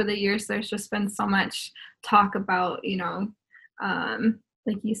over the years, there's just been so much talk about, you know,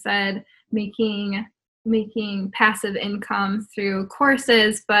 like you said, making passive income through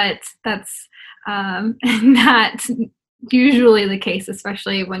courses, but that's not usually the case,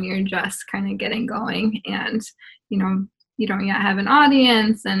 especially when you're just kind of getting going and, you know, you don't yet have an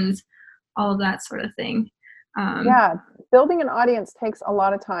audience and all of that sort of thing. Yeah, building an audience takes a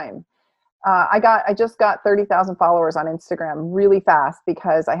lot of time. I just got 30,000 followers on Instagram really fast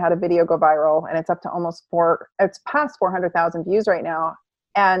because I had a video go viral, and it's up to it's past 400,000 views right now.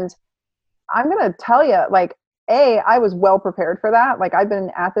 And I'm going to tell you, like, I was well prepared for that. Like, I've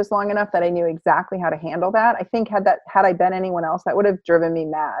been at this long enough that I knew exactly how to handle that. I think had I been anyone else, that would have driven me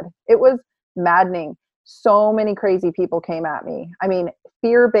mad. It was maddening. So many crazy people came at me. I mean,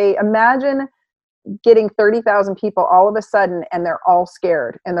 fear-based. Imagine getting 30,000 people all of a sudden, and they're all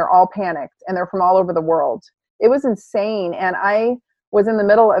scared and they're all panicked and they're from all over the world. It was insane. And I was in the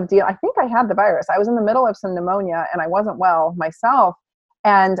middle of I think I had the virus. I was in the middle of some pneumonia and I wasn't well myself.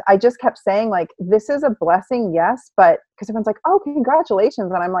 And I just kept saying, like, this is a blessing. Yes. But because everyone's like, oh,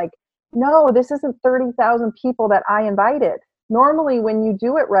 congratulations. And I'm like, no, this isn't 30,000 people that I invited. Normally when you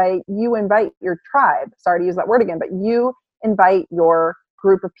do it right, you invite your tribe. Sorry to use that word again, but you invite your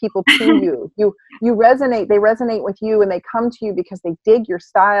group of people to you. You resonate, they resonate with you, and they come to you because they dig your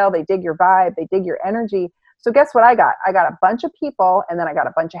style, they dig your vibe, they dig your energy. So guess what I got? I got a bunch of people, and then I got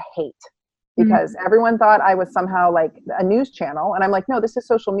a bunch of hate because everyone thought I was somehow like a news channel. And I'm like, no, this is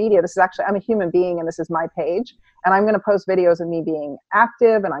social media. This is actually, I'm a human being, and this is my page. And I'm going to post videos of me being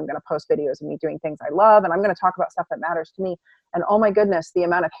active, and I'm going to post videos of me doing things I love. And I'm going to talk about stuff that matters to me. And oh my goodness, the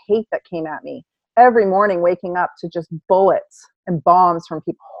amount of hate that came at me every morning, waking up to just bullets and bombs from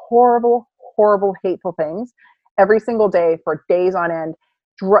people, horrible, horrible, hateful things every single day for days on end,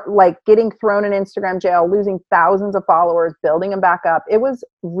 like getting thrown in Instagram jail, losing thousands of followers, building them back up. It was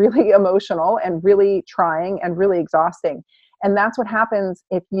really emotional and really trying and really exhausting. And that's what happens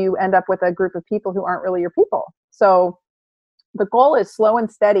if you end up with a group of people who aren't really your people. So the goal is slow and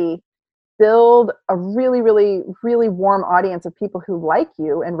steady. Build a really, really, really warm audience of people who like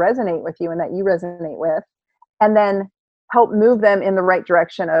you and resonate with you and that you resonate with, and then help move them in the right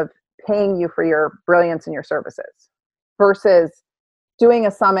direction of paying you for your brilliance and your services, versus doing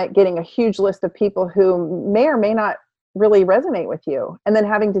a summit, getting a huge list of people who may or may not really resonate with you, and then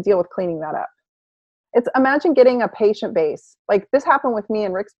having to deal with cleaning that up. Imagine getting a patient base. Like this happened with me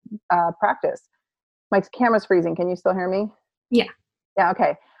in Rick's practice. My camera's freezing. Can you still hear me? Yeah. Yeah.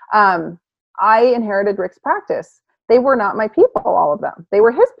 Okay. I inherited Rick's practice. They were not my people, all of them. They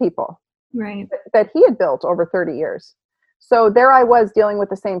were his people, right, that he had built over 30 years. So there I was dealing with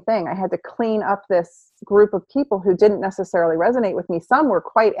the same thing. I had to clean up this group of people who didn't necessarily resonate with me. Some were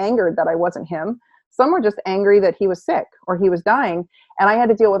quite angered that I wasn't him. Some were just angry that he was sick or he was dying. And I had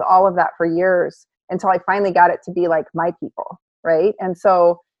to deal with all of that for years until I finally got it to be like my people, right? And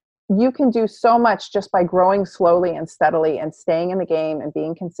so you can do so much just by growing slowly and steadily and staying in the game and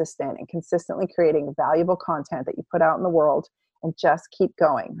being consistent and consistently creating valuable content that you put out in the world, and just keep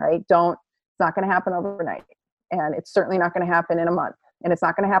going, right? It's not going to happen overnight, and it's certainly not going to happen in a month, and it's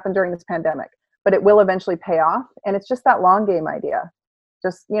not going to happen during this pandemic, but it will eventually pay off. And it's just that long game idea.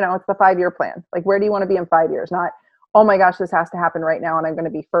 Just, it's the 5-year plan. Like, where do you want to be in 5 years? Not, oh my gosh, this has to happen right now and I'm going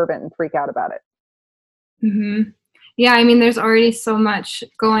to be fervent and freak out about it. Mm-hmm. Yeah, I mean, there's already so much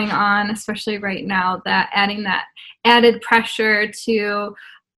going on, especially right now, that adding that added pressure to,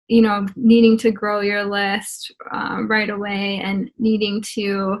 needing to grow your list right away and needing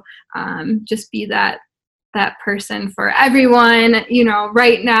to just be that person for everyone,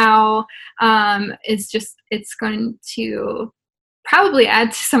 right now it's going to probably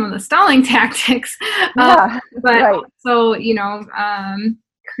add to some of the stalling tactics, yeah, but right. also,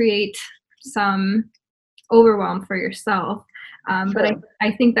 create some overwhelm for yourself. Sure. But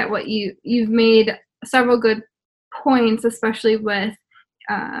I think that what you've made several good points, especially with,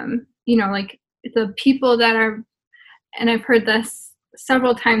 like the people that are, and I've heard this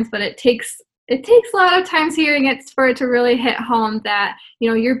several times, but it takes a lot of times hearing it for it to really hit home that,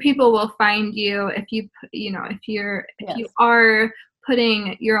 your people will find you if you are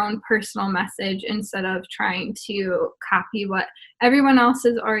putting your own personal message instead of trying to copy what everyone else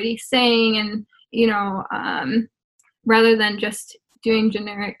is already saying, and rather than just doing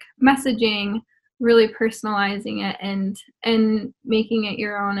generic messaging, really personalizing it and making it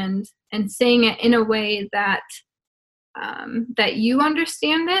your own and saying it in a way that that you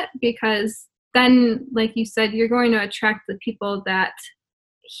understand it, because then, like you said, you're going to attract the people that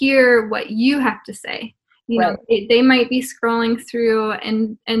hear what you have to say. Right. They might be scrolling through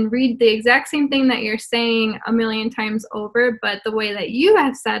and read the exact same thing that you're saying a million times over, but the way that you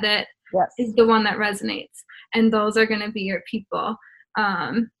have said it is the one that resonates, and those are going to be your people.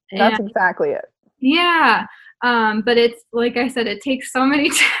 That's exactly it. Yeah. But it's, like I said, it takes so many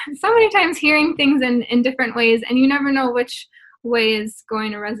times hearing things in different ways, and you never know which way is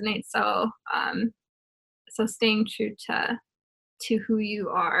going to resonate. So staying true to who you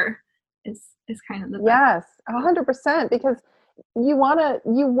are is kind of the best. Yes, 100%, because you want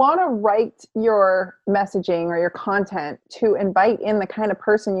to write your messaging or your content to invite in the kind of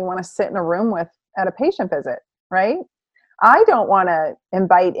person you want to sit in a room with at a patient visit, right? I don't want to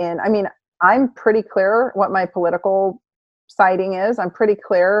invite in, I'm pretty clear what my political siding is. I'm pretty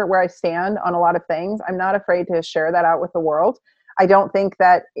clear where I stand on a lot of things. I'm not afraid to share that out with the world. I don't think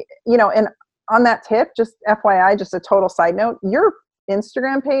that, and on that tip, just FYI, just a total side note, your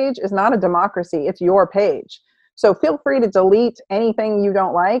Instagram page is not a democracy. It's your page. So feel free to delete anything you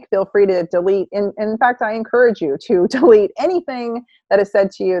don't like. Feel free to delete. In fact, I encourage you to delete anything that is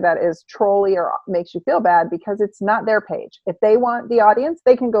said to you that is trolly or makes you feel bad, because it's not their page. If they want the audience,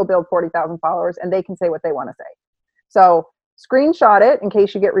 they can go build 40,000 followers and they can say what they want to say. So screenshot it in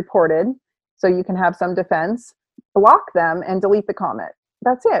case you get reported so you can have some defense, block them, and delete the comment.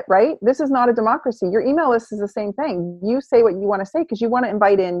 That's it, right? This is not a democracy. Your email list is the same thing. You say what you want to say because you want to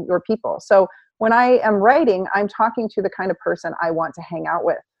invite in your people. So when I am writing, I'm talking to the kind of person I want to hang out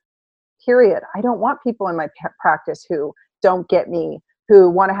with, period. I don't want people in my practice who don't get me, who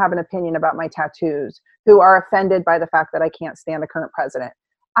want to have an opinion about my tattoos, who are offended by the fact that I can't stand the current president.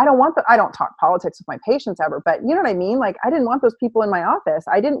 I don't talk politics with my patients ever, but you know what I mean? Like, I didn't want those people in my office.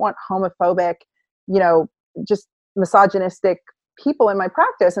 I didn't want homophobic, just misogynistic people in my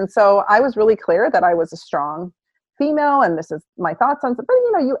practice. And so I was really clear that I was a strong female, and this is my thoughts on it.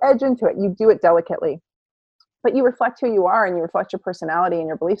 But you edge into it, you do it delicately, but you reflect who you are and you reflect your personality and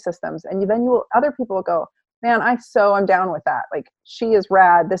your belief systems. And other people will go, man, I'm down with that. Like, she is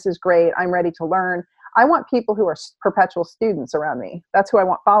rad. This is great. I'm ready to learn. I want people who are perpetual students around me. That's who I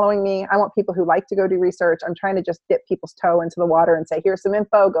want following me. I want people who like to go do research. I'm trying to just dip people's toe into the water and say, here's some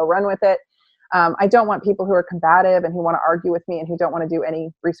info, go run with it. I don't want people who are combative and who want to argue with me and who don't want to do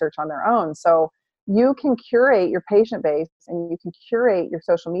any research on their own. So you can curate your patient base and you can curate your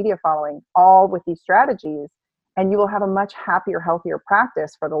social media following all with these strategies, and you will have a much happier, healthier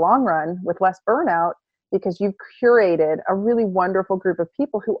practice for the long run with less burnout, because you've curated a really wonderful group of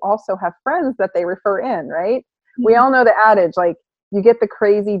people who also have friends that they refer in, right? Mm-hmm. We all know the adage, like, you get the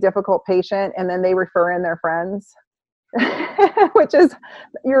crazy, difficult patient and then they refer in their friends. Which is,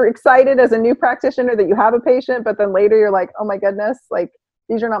 you're excited as a new practitioner that you have a patient, but then later you're like, oh my goodness, like,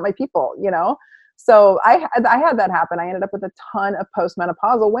 these are not my people, So I had that happen. I ended up with a ton of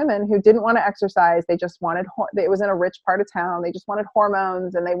postmenopausal women who didn't want to exercise. They just wanted, it was in a rich part of town. They just wanted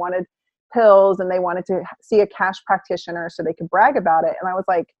hormones and they wanted pills and they wanted to see a cash practitioner so they could brag about it. And I was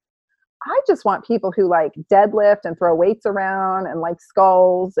like, I just want people who like deadlift and throw weights around and like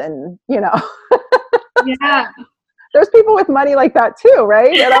skulls and, Yeah. There's people with money like that too,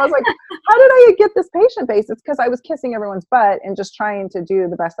 right? And I was like, how did I get this patient base? It's because I was kissing everyone's butt and just trying to do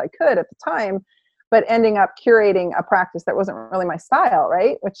the best I could at the time, but ending up curating a practice that wasn't really my style,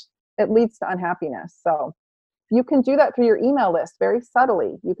 right? Which it leads to unhappiness. So you can do that through your email list very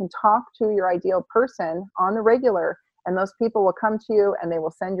subtly. You can talk to your ideal person on the regular, and those people will come to you and they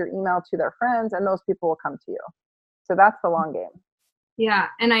will send your email to their friends, and those people will come to you. So that's the long game. Yeah.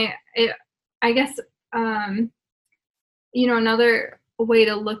 And I guess, another way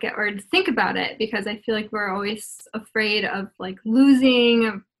to look at or to think about it, because I feel like we're always afraid of like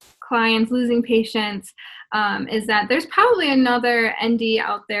losing clients, losing patients, is that there's probably another ND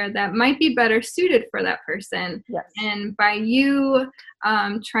out there that might be better suited for that person. Yes. And by you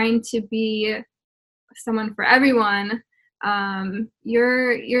trying to be someone for everyone,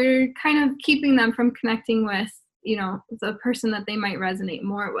 you're kind of keeping them from connecting with, the person that they might resonate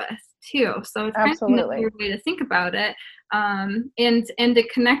more with too. So it's kind of another way to think about it, and to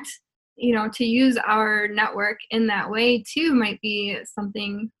connect, to use our network in that way too might be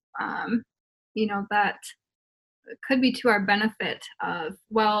something, that could be to our benefit of,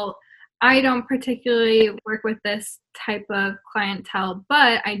 well, I don't particularly work with this type of clientele,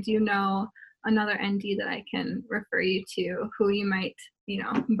 but I do know another ND that I can refer you to who you might,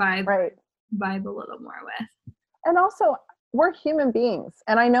 vibe a little more with. And also, we're human beings.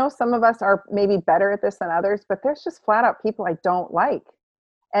 And I know some of us are maybe better at this than others, but there's just flat out people I don't like.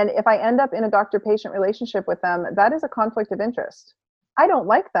 And if I end up in a doctor-patient relationship with them, that is a conflict of interest. I don't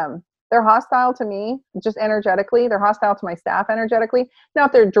like them. They're hostile to me, just energetically. They're hostile to my staff energetically. Now,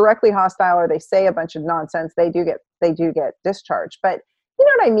 if they're directly hostile or they say a bunch of nonsense, they do get discharged. But you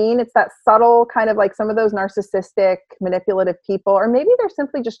know what I mean? It's that subtle kind of like some of those narcissistic, manipulative people, or maybe they're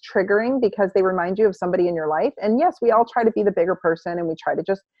simply just triggering because they remind you of somebody in your life. And yes, we all try to be the bigger person and we try to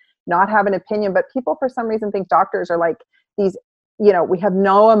just not have an opinion, but people for some reason think doctors are like these, we have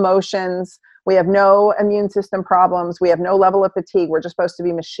no emotions, we have no immune system problems, we have no level of fatigue, we're just supposed to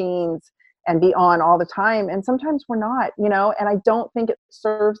be machines and be on all the time. And sometimes we're not, and I don't think it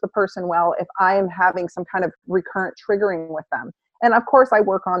serves the person well if I am having some kind of recurrent triggering with them. And of course I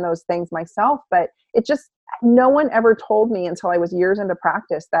work on those things myself, but no one ever told me until I was years into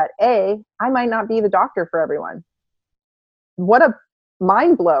practice that A, I might not be the doctor for everyone. What a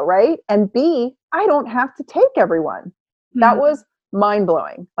mind blow, right? And B, I don't have to take everyone. Mm-hmm. That was mind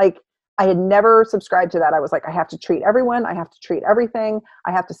blowing. Like I had never subscribed to that. I was like, I have to treat everyone. I have to treat everything.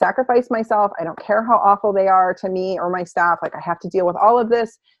 I have to sacrifice myself. I don't care how awful they are to me or my staff. Like I have to deal with all of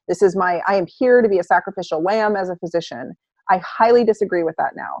this. I am here to be a sacrificial lamb as a physician. I highly disagree with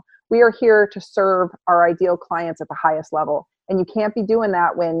that now. We are here to serve our ideal clients at the highest level. And you can't be doing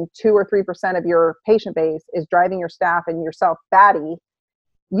that when 2 or 3% of your patient base is driving your staff and yourself batty.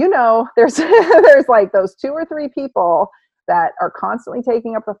 There's there's like those 2 or 3 people that are constantly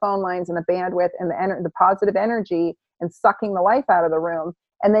taking up the phone lines and the bandwidth and the positive energy and sucking the life out of the room.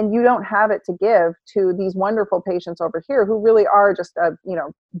 And then you don't have it to give to these wonderful patients over here who really are just a,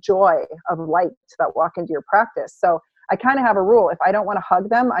 joy of light that walk into your practice. So I kind of have a rule. If I don't want to hug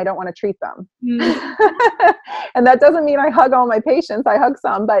them, I don't want to treat them. Mm. And that doesn't mean I hug all my patients. I hug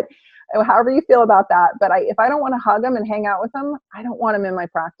some, but however you feel about that. But if I don't want to hug them and hang out with them, I don't want them in my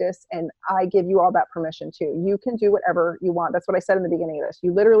practice. And I give you all that permission too. You can do whatever you want. That's what I said in the beginning of this.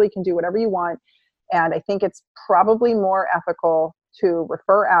 You literally can do whatever you want. And I think it's probably more ethical to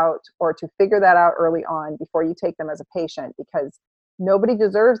refer out or to figure that out early on before you take them as a patient, because nobody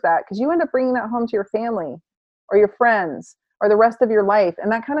deserves that, because you end up bringing that home to your family or your friends or the rest of your life. And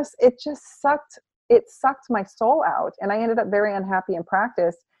that it sucked my soul out. And I ended up very unhappy in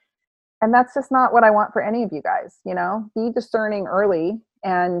practice. And that's just not what I want for any of you guys, be discerning early.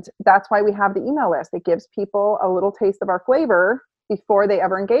 And that's why we have the email list. It gives people a little taste of our flavor before they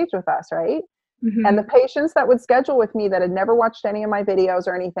ever engage with us, right? Mm-hmm. And the patients that would schedule with me that had never watched any of my videos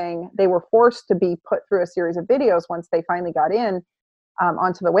or anything, they were forced to be put through a series of videos once they finally got in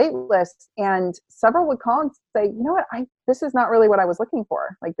onto the wait list. And several would call and say, you know what, this is not really what I was looking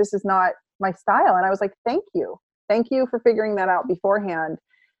for. Like, this is not my style. And I was like, thank you for figuring that out beforehand,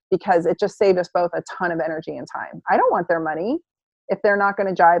 because it just saved us both a ton of energy and time. I don't want their money if they're not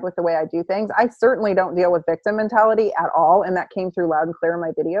going to jive with the way I do things. I certainly don't deal with victim mentality at all. And that came through loud and clear in my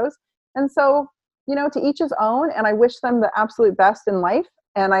videos. And so, to each his own, and I wish them the absolute best in life.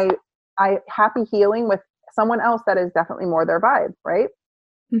 And I happy healing with someone else that is definitely more their vibe, right?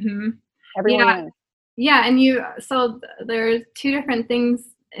 Mm-hmm. Everyone yeah. wins. Yeah. And so there's 2 different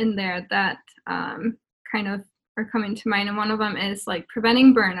things in there that kind of are coming to mind. And one of them is like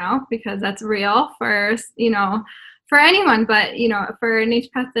preventing burnout, because that's real for, for anyone, but, for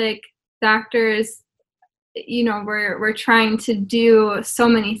naturopathic doctors, we're trying to do so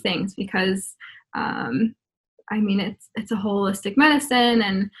many things because, it's a holistic medicine,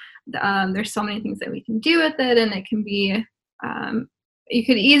 and there's so many things that we can do with it, and it can be,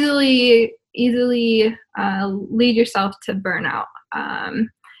 easily lead yourself to burnout.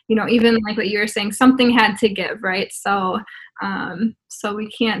 Even like what you were saying, something had to give, right? So we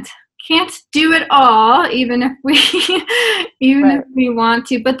can't do it all, even if we if we want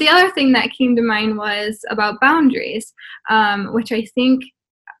to. But the other thing that came to mind was about boundaries, which I think,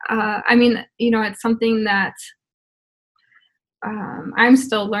 it's something that I'm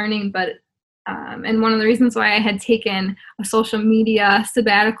still learning, but and one of the reasons why I had taken a social media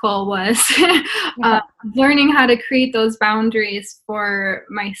sabbatical was learning how to create those boundaries for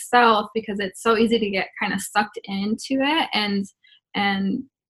myself, because it's so easy to get kind of sucked into it and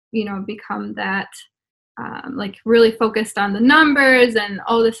become that like really focused on the numbers and,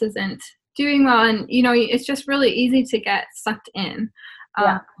 oh, this isn't doing well, and it's just really easy to get sucked in.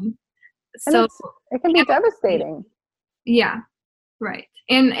 So it can be devastating. Yeah. Right.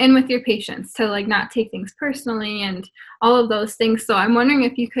 And with your patients, to like not take things personally and all of those things. So I'm wondering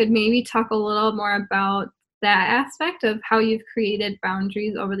if you could maybe talk a little more about that aspect of how you've created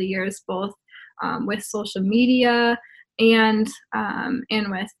boundaries over the years, both with social media and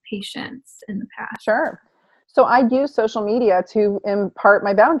with patients in the past. Sure. So I use social media to impart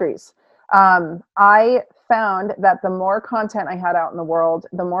my boundaries. I found that the more content I had out in the world,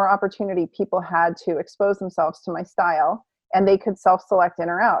 the more opportunity people had to expose themselves to my style, and they could self-select in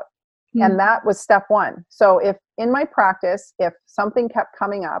or out. Mm-hmm. And that was step one. So if in my practice, if something kept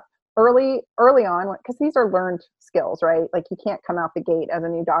coming up early on, because these are learned skills, right? Like you can't come out the gate as a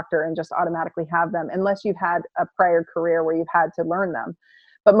new doctor and just automatically have them unless you've had a prior career where you've had to learn them.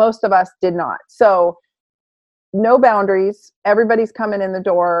 But most of us did not. So no boundaries, everybody's coming in the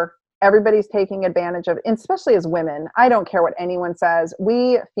door, everybody's taking advantage of, especially as women. I don't care what anyone says.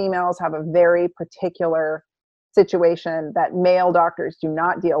 We females have a very particular situation that male doctors do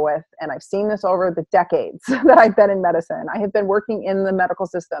not deal with. And I've seen this over the decades that I've been in medicine. I have been working in the medical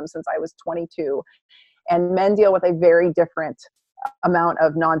system since I was 22, and men deal with a very different amount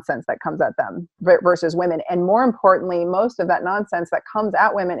of nonsense that comes at them versus women. And more importantly, most of that nonsense that comes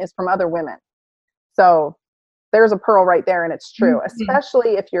at women is from other women. So there's a pearl right there, and it's true. Mm-hmm.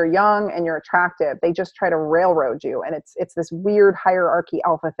 Especially if you're young and you're attractive, they just try to railroad you, and it's this weird hierarchy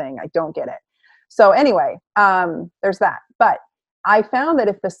alpha thing. I don't get it. So anyway, there's that. But I found that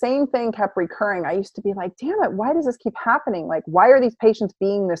if the same thing kept recurring, I used to be like, damn it, why does this keep happening? Like, why are these patients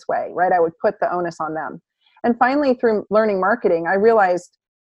being this way, right? I would put the onus on them. And finally, through learning marketing, I realized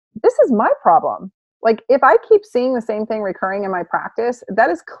this is my problem. Like, if I keep seeing the same thing recurring in my practice, that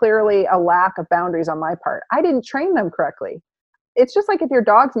is clearly a lack of boundaries on my part. I didn't train them correctly. It's just like if your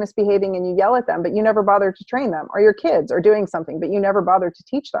dog's misbehaving and you yell at them, but you never bother to train them, or your kids are doing something, but you never bother to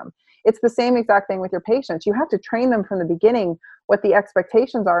teach them. It's the same exact thing with your patients. You have to train them from the beginning what the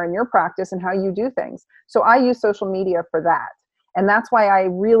expectations are in your practice and how you do things. So I use social media for that. And that's why I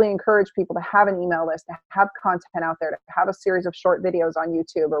really encourage people to have an email list, to have content out there, to have a series of short videos on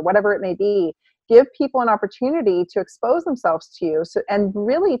YouTube or whatever it may be. Give people an opportunity to expose themselves to you, and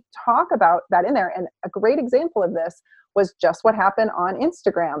really talk about that in there. And a great example of this was just what happened on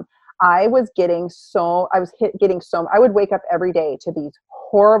Instagram. I would wake up every day to these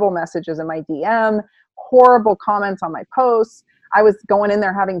horrible messages in my DM, horrible comments on my posts. I was going in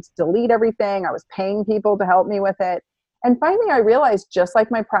there having to delete everything. I was paying people to help me with it. And finally I realized, just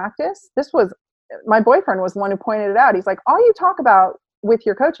like my practice, my boyfriend was the one who pointed it out. He's like, all you talk about with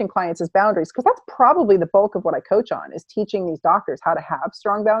your coaching clients is boundaries, because that's probably the bulk of what I coach on, is teaching these doctors how to have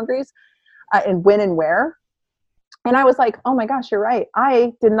strong boundaries and when and where. And I was like, oh my gosh, you're right.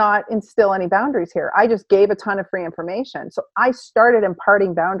 I did not instill any boundaries here. I just gave a ton of free information. So I started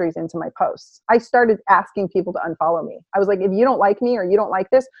imparting boundaries into my posts. I started asking people to unfollow me. I was like, if you don't like me or you don't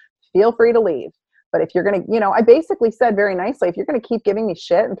like this, feel free to leave. But if you're going to, I basically said very nicely, if you're going to keep giving me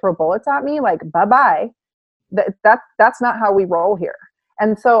shit and throw bullets at me, like, bye-bye. That's not how we roll here.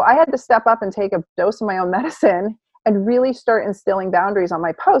 And so I had to step up and take a dose of my own medicine and really start instilling boundaries on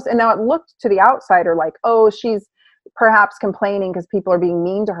my posts. And now it looked to the outsider like, oh, she's perhaps complaining because people are being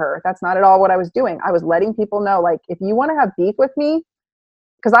mean to her. That's not at all what I was doing. I was letting people know, like, if you want to have beef with me,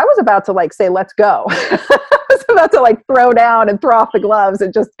 because I was about to say, let's go. I was about to throw down and throw off the gloves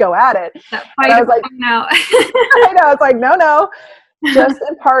and just go at it. I was like, no. I know. It's like, no. Just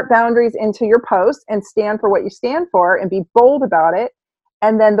impart boundaries into your post and stand for what you stand for and be bold about it.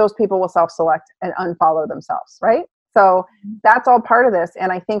 And then those people will self-select and unfollow themselves, right? So that's all part of this.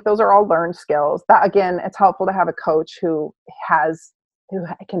 And I think those are all learned skills. That, again, it's helpful to have a coach who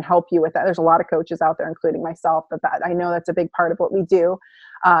can help you with that. There's a lot of coaches out there, including myself, that I know that's a big part of what we do.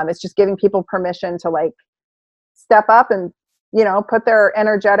 It's just giving people permission to step up and, put their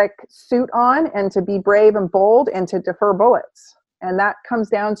energetic suit on and to be brave and bold and to defer bullets. And that comes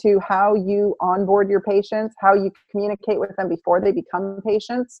down to how you onboard your patients, how you communicate with them before they become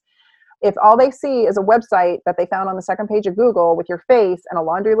patients. If all they see is a website that they found on the second page of Google with your face and a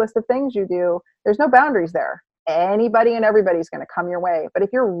laundry list of things you do, there's no boundaries there. Anybody and everybody's going to come your way. But if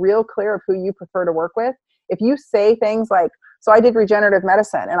you're real clear of who you prefer to work with, if you say things like, so I did regenerative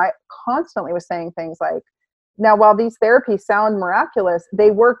medicine, and I constantly was saying things like, now, while these therapies sound miraculous,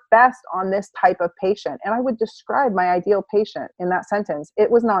 they work best on this type of patient. And I would describe my ideal patient in that sentence. It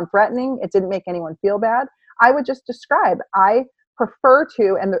was non-threatening. It didn't make anyone feel bad. I would just describe, I prefer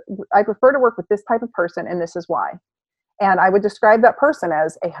to work with this type of person, and this is why. And I would describe that person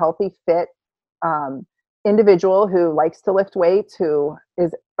as a healthy, fit individual who likes to lift weights, who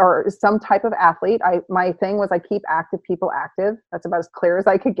is some type of athlete. My thing was I keep active people active. That's about as clear as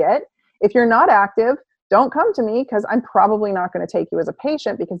I could get. If you're not active, don't come to me, because I'm probably not going to take you as a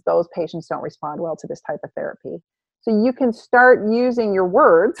patient, because those patients don't respond well to this type of therapy. So you can start using your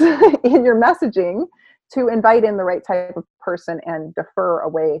words in your messaging to invite in the right type of person and defer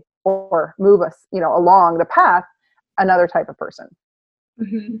away or move us, along the path, another type of person.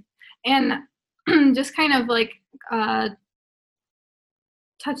 Mm-hmm. And just kind of like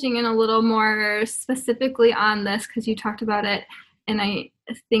touching in a little more specifically on this, because you talked about it, and I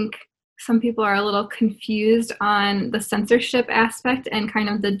think some people are a little confused on the censorship aspect and kind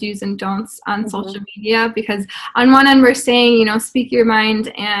of the do's and don'ts on social media, because on one end we're saying, speak your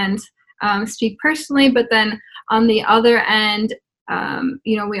mind and speak personally, but then on the other end,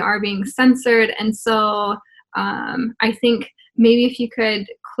 we are being censored. And so I think maybe if you could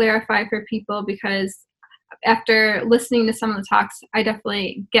clarify for people, because after listening to some of the talks, I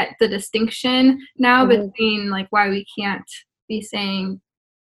definitely get the distinction now between like why we can't be saying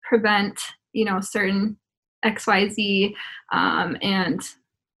prevent, certain XYZ and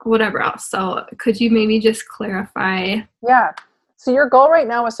whatever else. So could you maybe just clarify? Yeah. So your goal right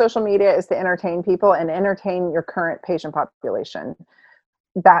now with social media is to entertain people and entertain your current patient population.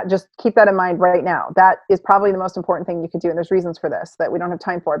 Just keep that in mind right now. That is probably the most important thing you could do. And there's reasons for this that we don't have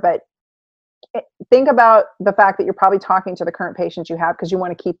time for, but think about the fact that you're probably talking to the current patients you have because you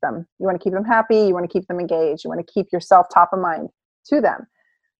want to keep them. You want to keep them happy. You want to keep them engaged. You want to keep yourself top of mind to them.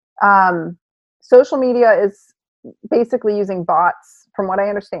 Social media is basically using bots, from what I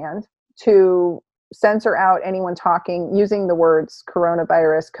understand, to censor out anyone talking using the words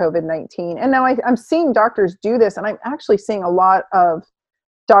coronavirus, COVID-19. And now I'm seeing doctors do this, and I'm actually seeing a lot of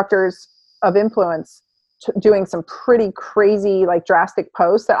doctors of influence doing some pretty crazy, like drastic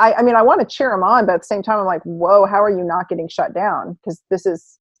posts that I want to cheer them on, but at the same time, I'm like, whoa, how are you not getting shut down? Because this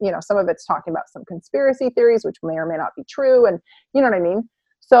is, some of it's talking about some conspiracy theories, which may or may not be true. And you know what I mean?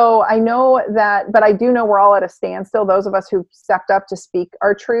 So I know that, but I do know we're all at a standstill. Those of us who've stepped up to speak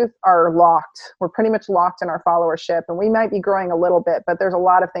our truth are locked. We're pretty much locked in our followership, and we might be growing a little bit, but there's a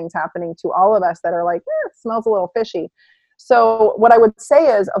lot of things happening to all of us that are like, it smells a little fishy. So what I would say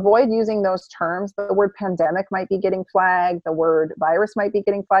is avoid using those terms. The word pandemic might be getting flagged. The word virus might be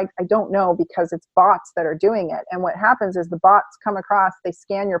getting flagged. I don't know, because it's bots that are doing it. And what happens is the bots come across, they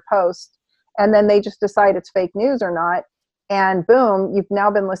scan your post, and then they just decide it's fake news or not. And boom, you've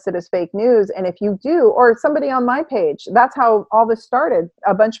now been listed as fake news. And if you do, or somebody on my page, that's how all this started.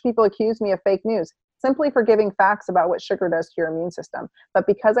 A bunch of people accused me of fake news simply for giving facts about what sugar does to your immune system. But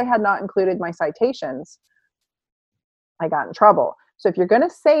because I had not included my citations, I got in trouble. So if you're going to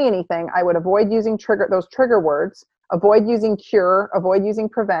say anything, I would avoid using those trigger words, avoid using cure, avoid using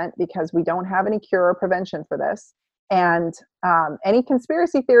prevent, because we don't have any cure or prevention for this. And any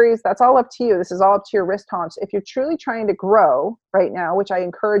conspiracy theories, that's all up to you. This is all up to your risk tolerance. If you're truly trying to grow right now, which I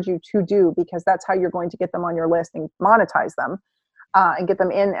encourage you to do, because that's how you're going to get them on your list and monetize them and get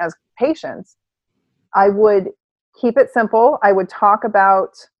them in as patients, I would keep it simple. I would talk about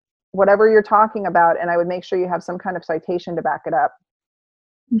whatever you're talking about, and I would make sure you have some kind of citation to back it up.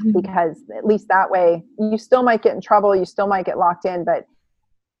 Because at least that way, you still might get in trouble, you still might get locked in, but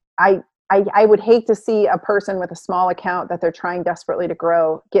I would hate to see a person with a small account that they're trying desperately to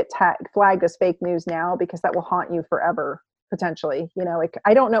grow get flagged as fake news now, because that will haunt you forever, potentially.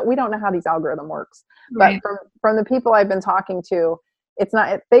 I don't know. We don't know how these algorithm works, but from the people I've been talking to, it's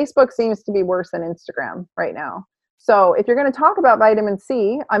not. Facebook seems to be worse than Instagram right now. So if you're going to talk about vitamin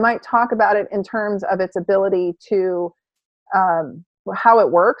C, I might talk about it in terms of its ability to, how it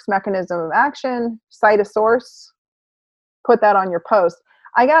works, mechanism of action, cite a source, put that on your post.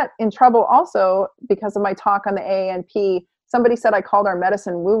 I got in trouble also because of my talk on the AANP. Somebody said I called our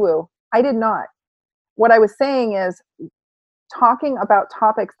medicine woo-woo. I did not. What I was saying is talking about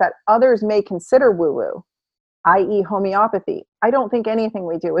topics that others may consider woo-woo i.e. homeopathy. I don't think anything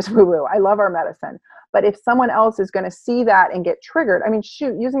we do is woo-woo. I love our medicine. But if someone else is going to see that and get triggered, I mean,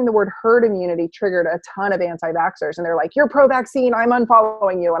 shoot, using the word herd immunity triggered a ton of anti-vaxxers. And they're like, you're pro-vaccine, I'm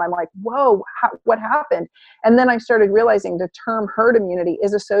unfollowing you. And I'm like, whoa, what happened? And then I started realizing the term herd immunity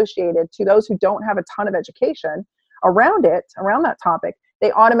is associated to those who don't have a ton of education around it, around that topic.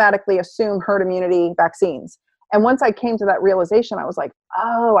 They automatically assume herd immunity vaccines. And once I came to that realization, I was like,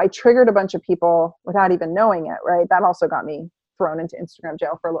 oh, I triggered a bunch of people without even knowing it, right? That also got me thrown into Instagram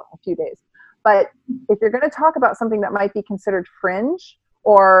jail for a few days. But if you're going to talk about something that might be considered fringe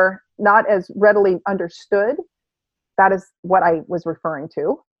or not as readily understood, that is what I was referring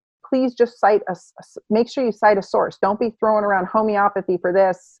to. Please just make sure you cite a source. Don't be throwing around homeopathy for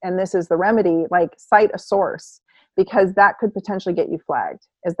this and this is the remedy. Like, cite a source, because that could potentially get you flagged.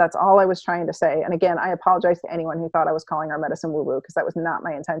 That's all I was trying to say. And again, I apologize to anyone who thought I was calling our medicine woo-woo, because that was not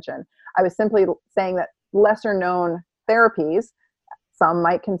my intention. I was simply saying that lesser known therapies, some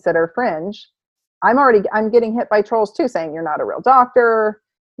might consider fringe. I'm getting hit by trolls too, saying you're not a real doctor,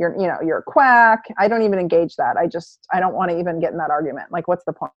 you're a quack. I don't even engage that. I don't want to even get in that argument. Like, what's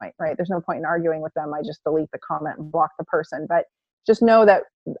the point, right? There's no point in arguing with them. I just delete the comment and block the person. But just know that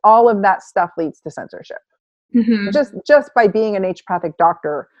all of that stuff leads to censorship. Mm-hmm. Just by being a naturopathic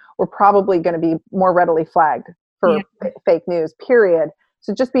doctor, we're probably going to be more readily flagged for fake news, period.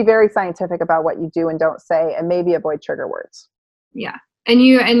 So just be very scientific about what you do and don't say, and maybe avoid trigger words. Yeah. And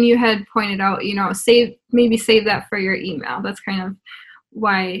you had pointed out, save that for your email. That's kind of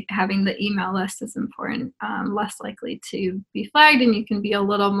why having the email list is important. Less likely to be flagged, and you can be a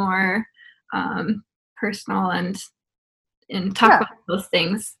little more personal and talk about those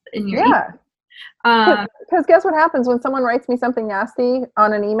things in your email. Because guess what happens when someone writes me something nasty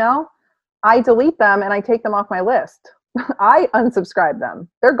on an email? I delete them and I take them off my list. I unsubscribe them.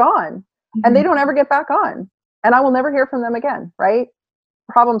 They're gone. Mm-hmm. And they don't ever get back on. And I will never hear from them again, right?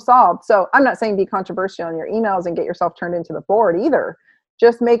 Problem solved. So I'm not saying be controversial in your emails and get yourself turned into the board either.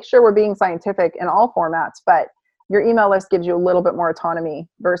 Just make sure we're being scientific in all formats. But your email list gives you a little bit more autonomy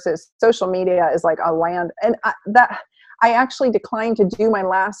versus social media is like a land. And I actually declined to do my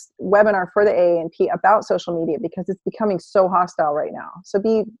last webinar for the AANP about social media because it's becoming so hostile right now. So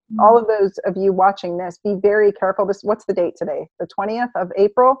all of those of you watching this, be very careful. What's the date today? The 20th of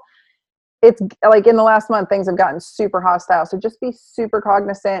April? It's like in the last month, things have gotten super hostile. So just be super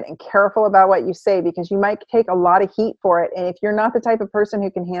cognizant and careful about what you say, because you might take a lot of heat for it. And if you're not the type of person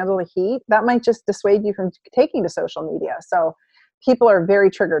who can handle the heat, that might just dissuade you from taking to social media. So people are very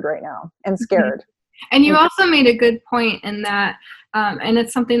triggered right now and scared. And you also made a good point in that, and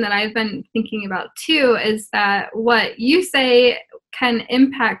it's something that I've been thinking about too, is that what you say can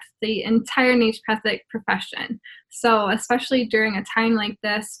impact the entire naturopathic profession. So especially during a time like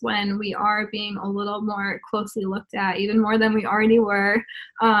this, when we are being a little more closely looked at, even more than we already were,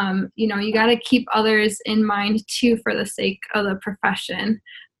 you got to keep others in mind too, for the sake of the profession.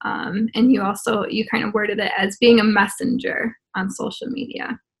 And you kind of worded it as being a messenger on social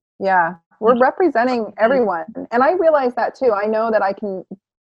media. Yeah. We're representing everyone. And I realize that too. I know that I can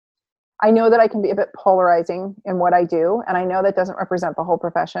be a bit polarizing in what I do. And I know that doesn't represent the whole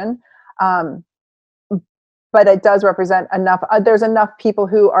profession. But it does represent enough. There's enough people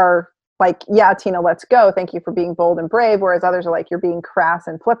who are like, yeah, Tina, let's go. Thank you for being bold and brave. Whereas others are like, you're being crass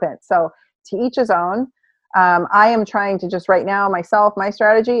and flippant. So to each his own. I am trying to just right now myself, my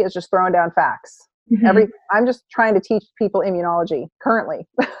strategy is just throwing down facts. Mm-hmm. I'm just trying to teach people immunology currently.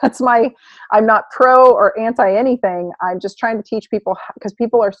 I'm not pro or anti anything. I'm just trying to teach people, because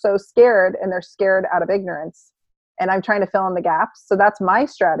people are so scared, and they're scared out of ignorance. And I'm trying to fill in the gaps. So that's my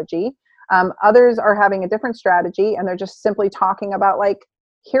strategy. Others are having a different strategy, and they're just simply talking about, like,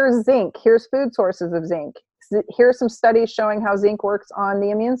 here's zinc, here's food sources of zinc. Here's some studies showing how zinc works on the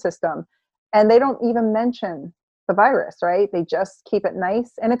immune system. And they don't even mention the virus, right? They just keep it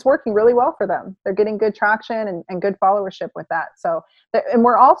nice, and it's working really well for them. They're getting good traction and good followership with that. So, and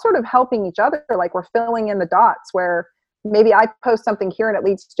we're all sort of helping each other. Like, we're filling in the dots where maybe I post something here and it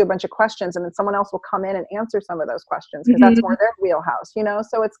leads to a bunch of questions, and then someone else will come in and answer some of those questions because that's more their wheelhouse,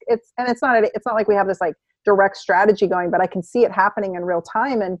 So it's not like we have this like direct strategy going, but I can see it happening in real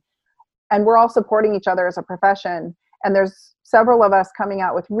time, and we're all supporting each other as a profession. And there's several of us coming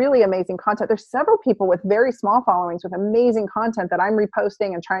out with really amazing content. There's several people with very small followings with amazing content that I'm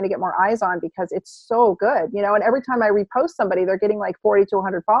reposting and trying to get more eyes on because it's so good, and every time I repost somebody, they're getting like 40 to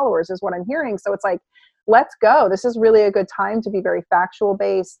 100 followers is what I'm hearing. So it's like, let's go. This is really a good time to be very factual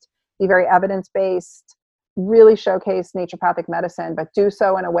based, be very evidence based, really showcase naturopathic medicine, but do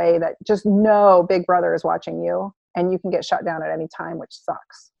so in a way that just know Big Brother is watching you, and you can get shut down at any time, which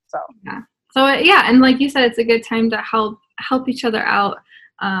sucks. So yeah. So yeah, and like you said, it's a good time to help each other out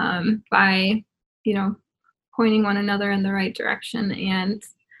by, pointing one another in the right direction and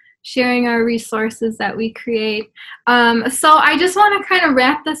sharing our resources that we create. So I just want to kind of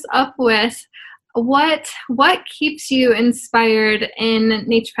wrap this up with what keeps you inspired in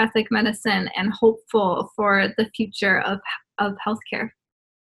naturopathic medicine and hopeful for the future of healthcare?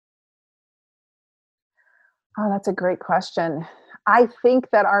 Oh, that's a great question. I think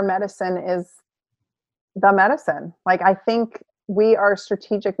that our medicine is the medicine. Like, I think we are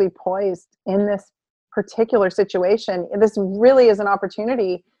strategically poised in this particular situation. This really is an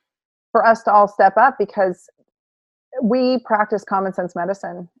opportunity for us to all step up, because we practice common sense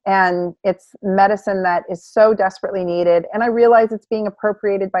medicine, and it's medicine that is so desperately needed. And I realize it's being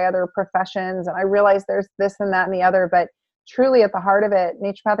appropriated by other professions, and I realize there's this and that and the other, but truly at the heart of it,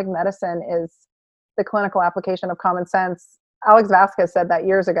 naturopathic medicine is the clinical application of common sense. Alex Vasquez said that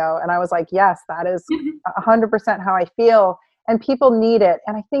years ago, and I was like, yes, that is 100% how I feel. And people need it.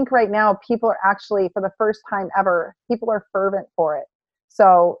 And I think right now people are actually, for the first time ever, people are fervent for it.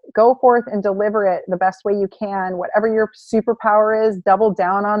 So go forth and deliver it the best way you can. Whatever your superpower is, double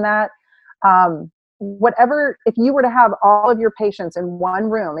down on that. Whatever, if you were to have all of your patients in one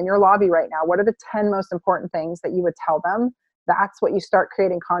room in your lobby right now, what are the 10 most important things that you would tell them? That's what you start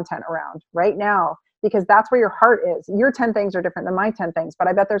creating content around right now, because that's where your heart is. Your 10 things are different than my 10 things, but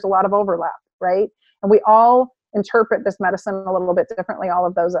I bet there's a lot of overlap, right? And we all interpret this medicine a little bit differently, all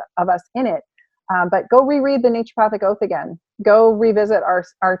of those of us in it. But go reread the Naturopathic Oath again. Go revisit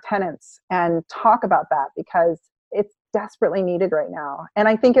our tenets and talk about that, because it's desperately needed right now. And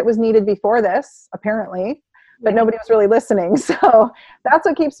I think it was needed before this, apparently, but nobody was really listening. So that's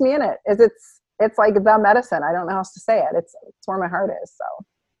what keeps me in it, is it's like the medicine. I don't know how else to say it. It's where my heart is. So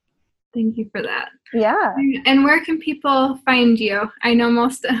thank you for that. Yeah. And where can people find you? I know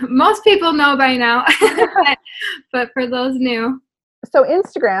most people know by now, but for those new. So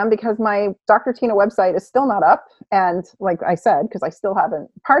Instagram, because my Dr. Tina website is still not up. And like I said, because I still haven't,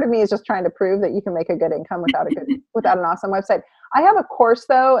 part of me is just trying to prove that you can make a good income without an awesome website. I have a course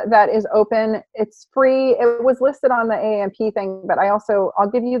though that is open. It's free. It was listed on the AAMP thing, but I'll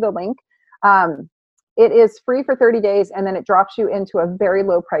give you the link. It is free for 30 days, and then it drops you into a very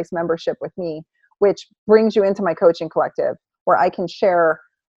low price membership with me, which brings you into my coaching collective, where I can share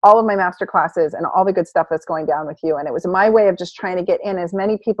all of my master classes and all the good stuff that's going down with you. And it was my way of just trying to get in as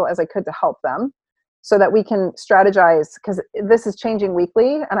many people as I could to help them, so that we can strategize, because this is changing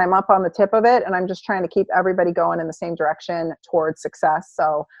weekly and I'm up on the tip of it, and I'm just trying to keep everybody going in the same direction towards success.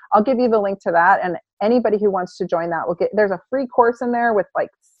 So I'll give you the link to that, and anybody who wants to join that there's a free course in there with like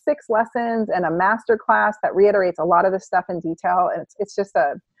 6 lessons and a master class that reiterates a lot of this stuff in detail. And it's just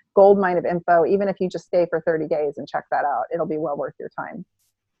a gold mine of info. Even if you just stay for 30 days and check that out, it'll be well worth your time.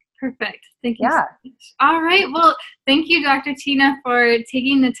 Perfect. Thank you so much. All right. Well, thank you, Dr. Tina, for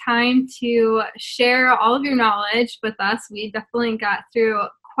taking the time to share all of your knowledge with us. We definitely got through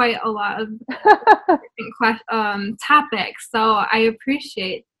quite a lot of topics. So I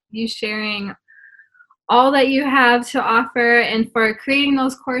appreciate you sharing all that you have to offer, and for creating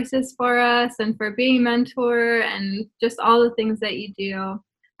those courses for us, and for being a mentor, and just all the things that you do.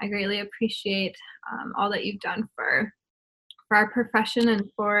 I greatly appreciate all that you've done for our profession,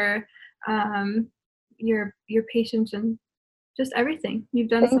 and for your patients, and just everything you've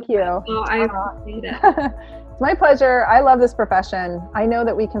done. Thank you. So I appreciate it. It's my pleasure. I love this profession. I know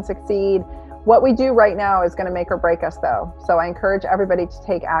that we can succeed. What we do right now is going to make or break us, though. So I encourage everybody to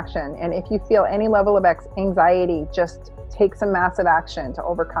take action. And if you feel any level of anxiety, just take some massive action to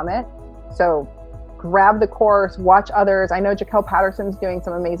overcome it. So grab the course, watch others. I know Jaquel Patterson's doing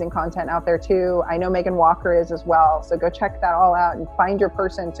some amazing content out there too. I know Megan Walker is as well. So go check that all out and find your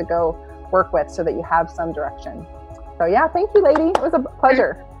person to go work with, so that you have some direction. So yeah, thank you, lady. It was a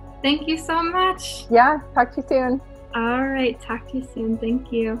pleasure. Thank you so much. Yeah, talk to you soon. All right, talk to you soon.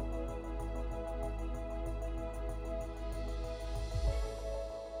 Thank you.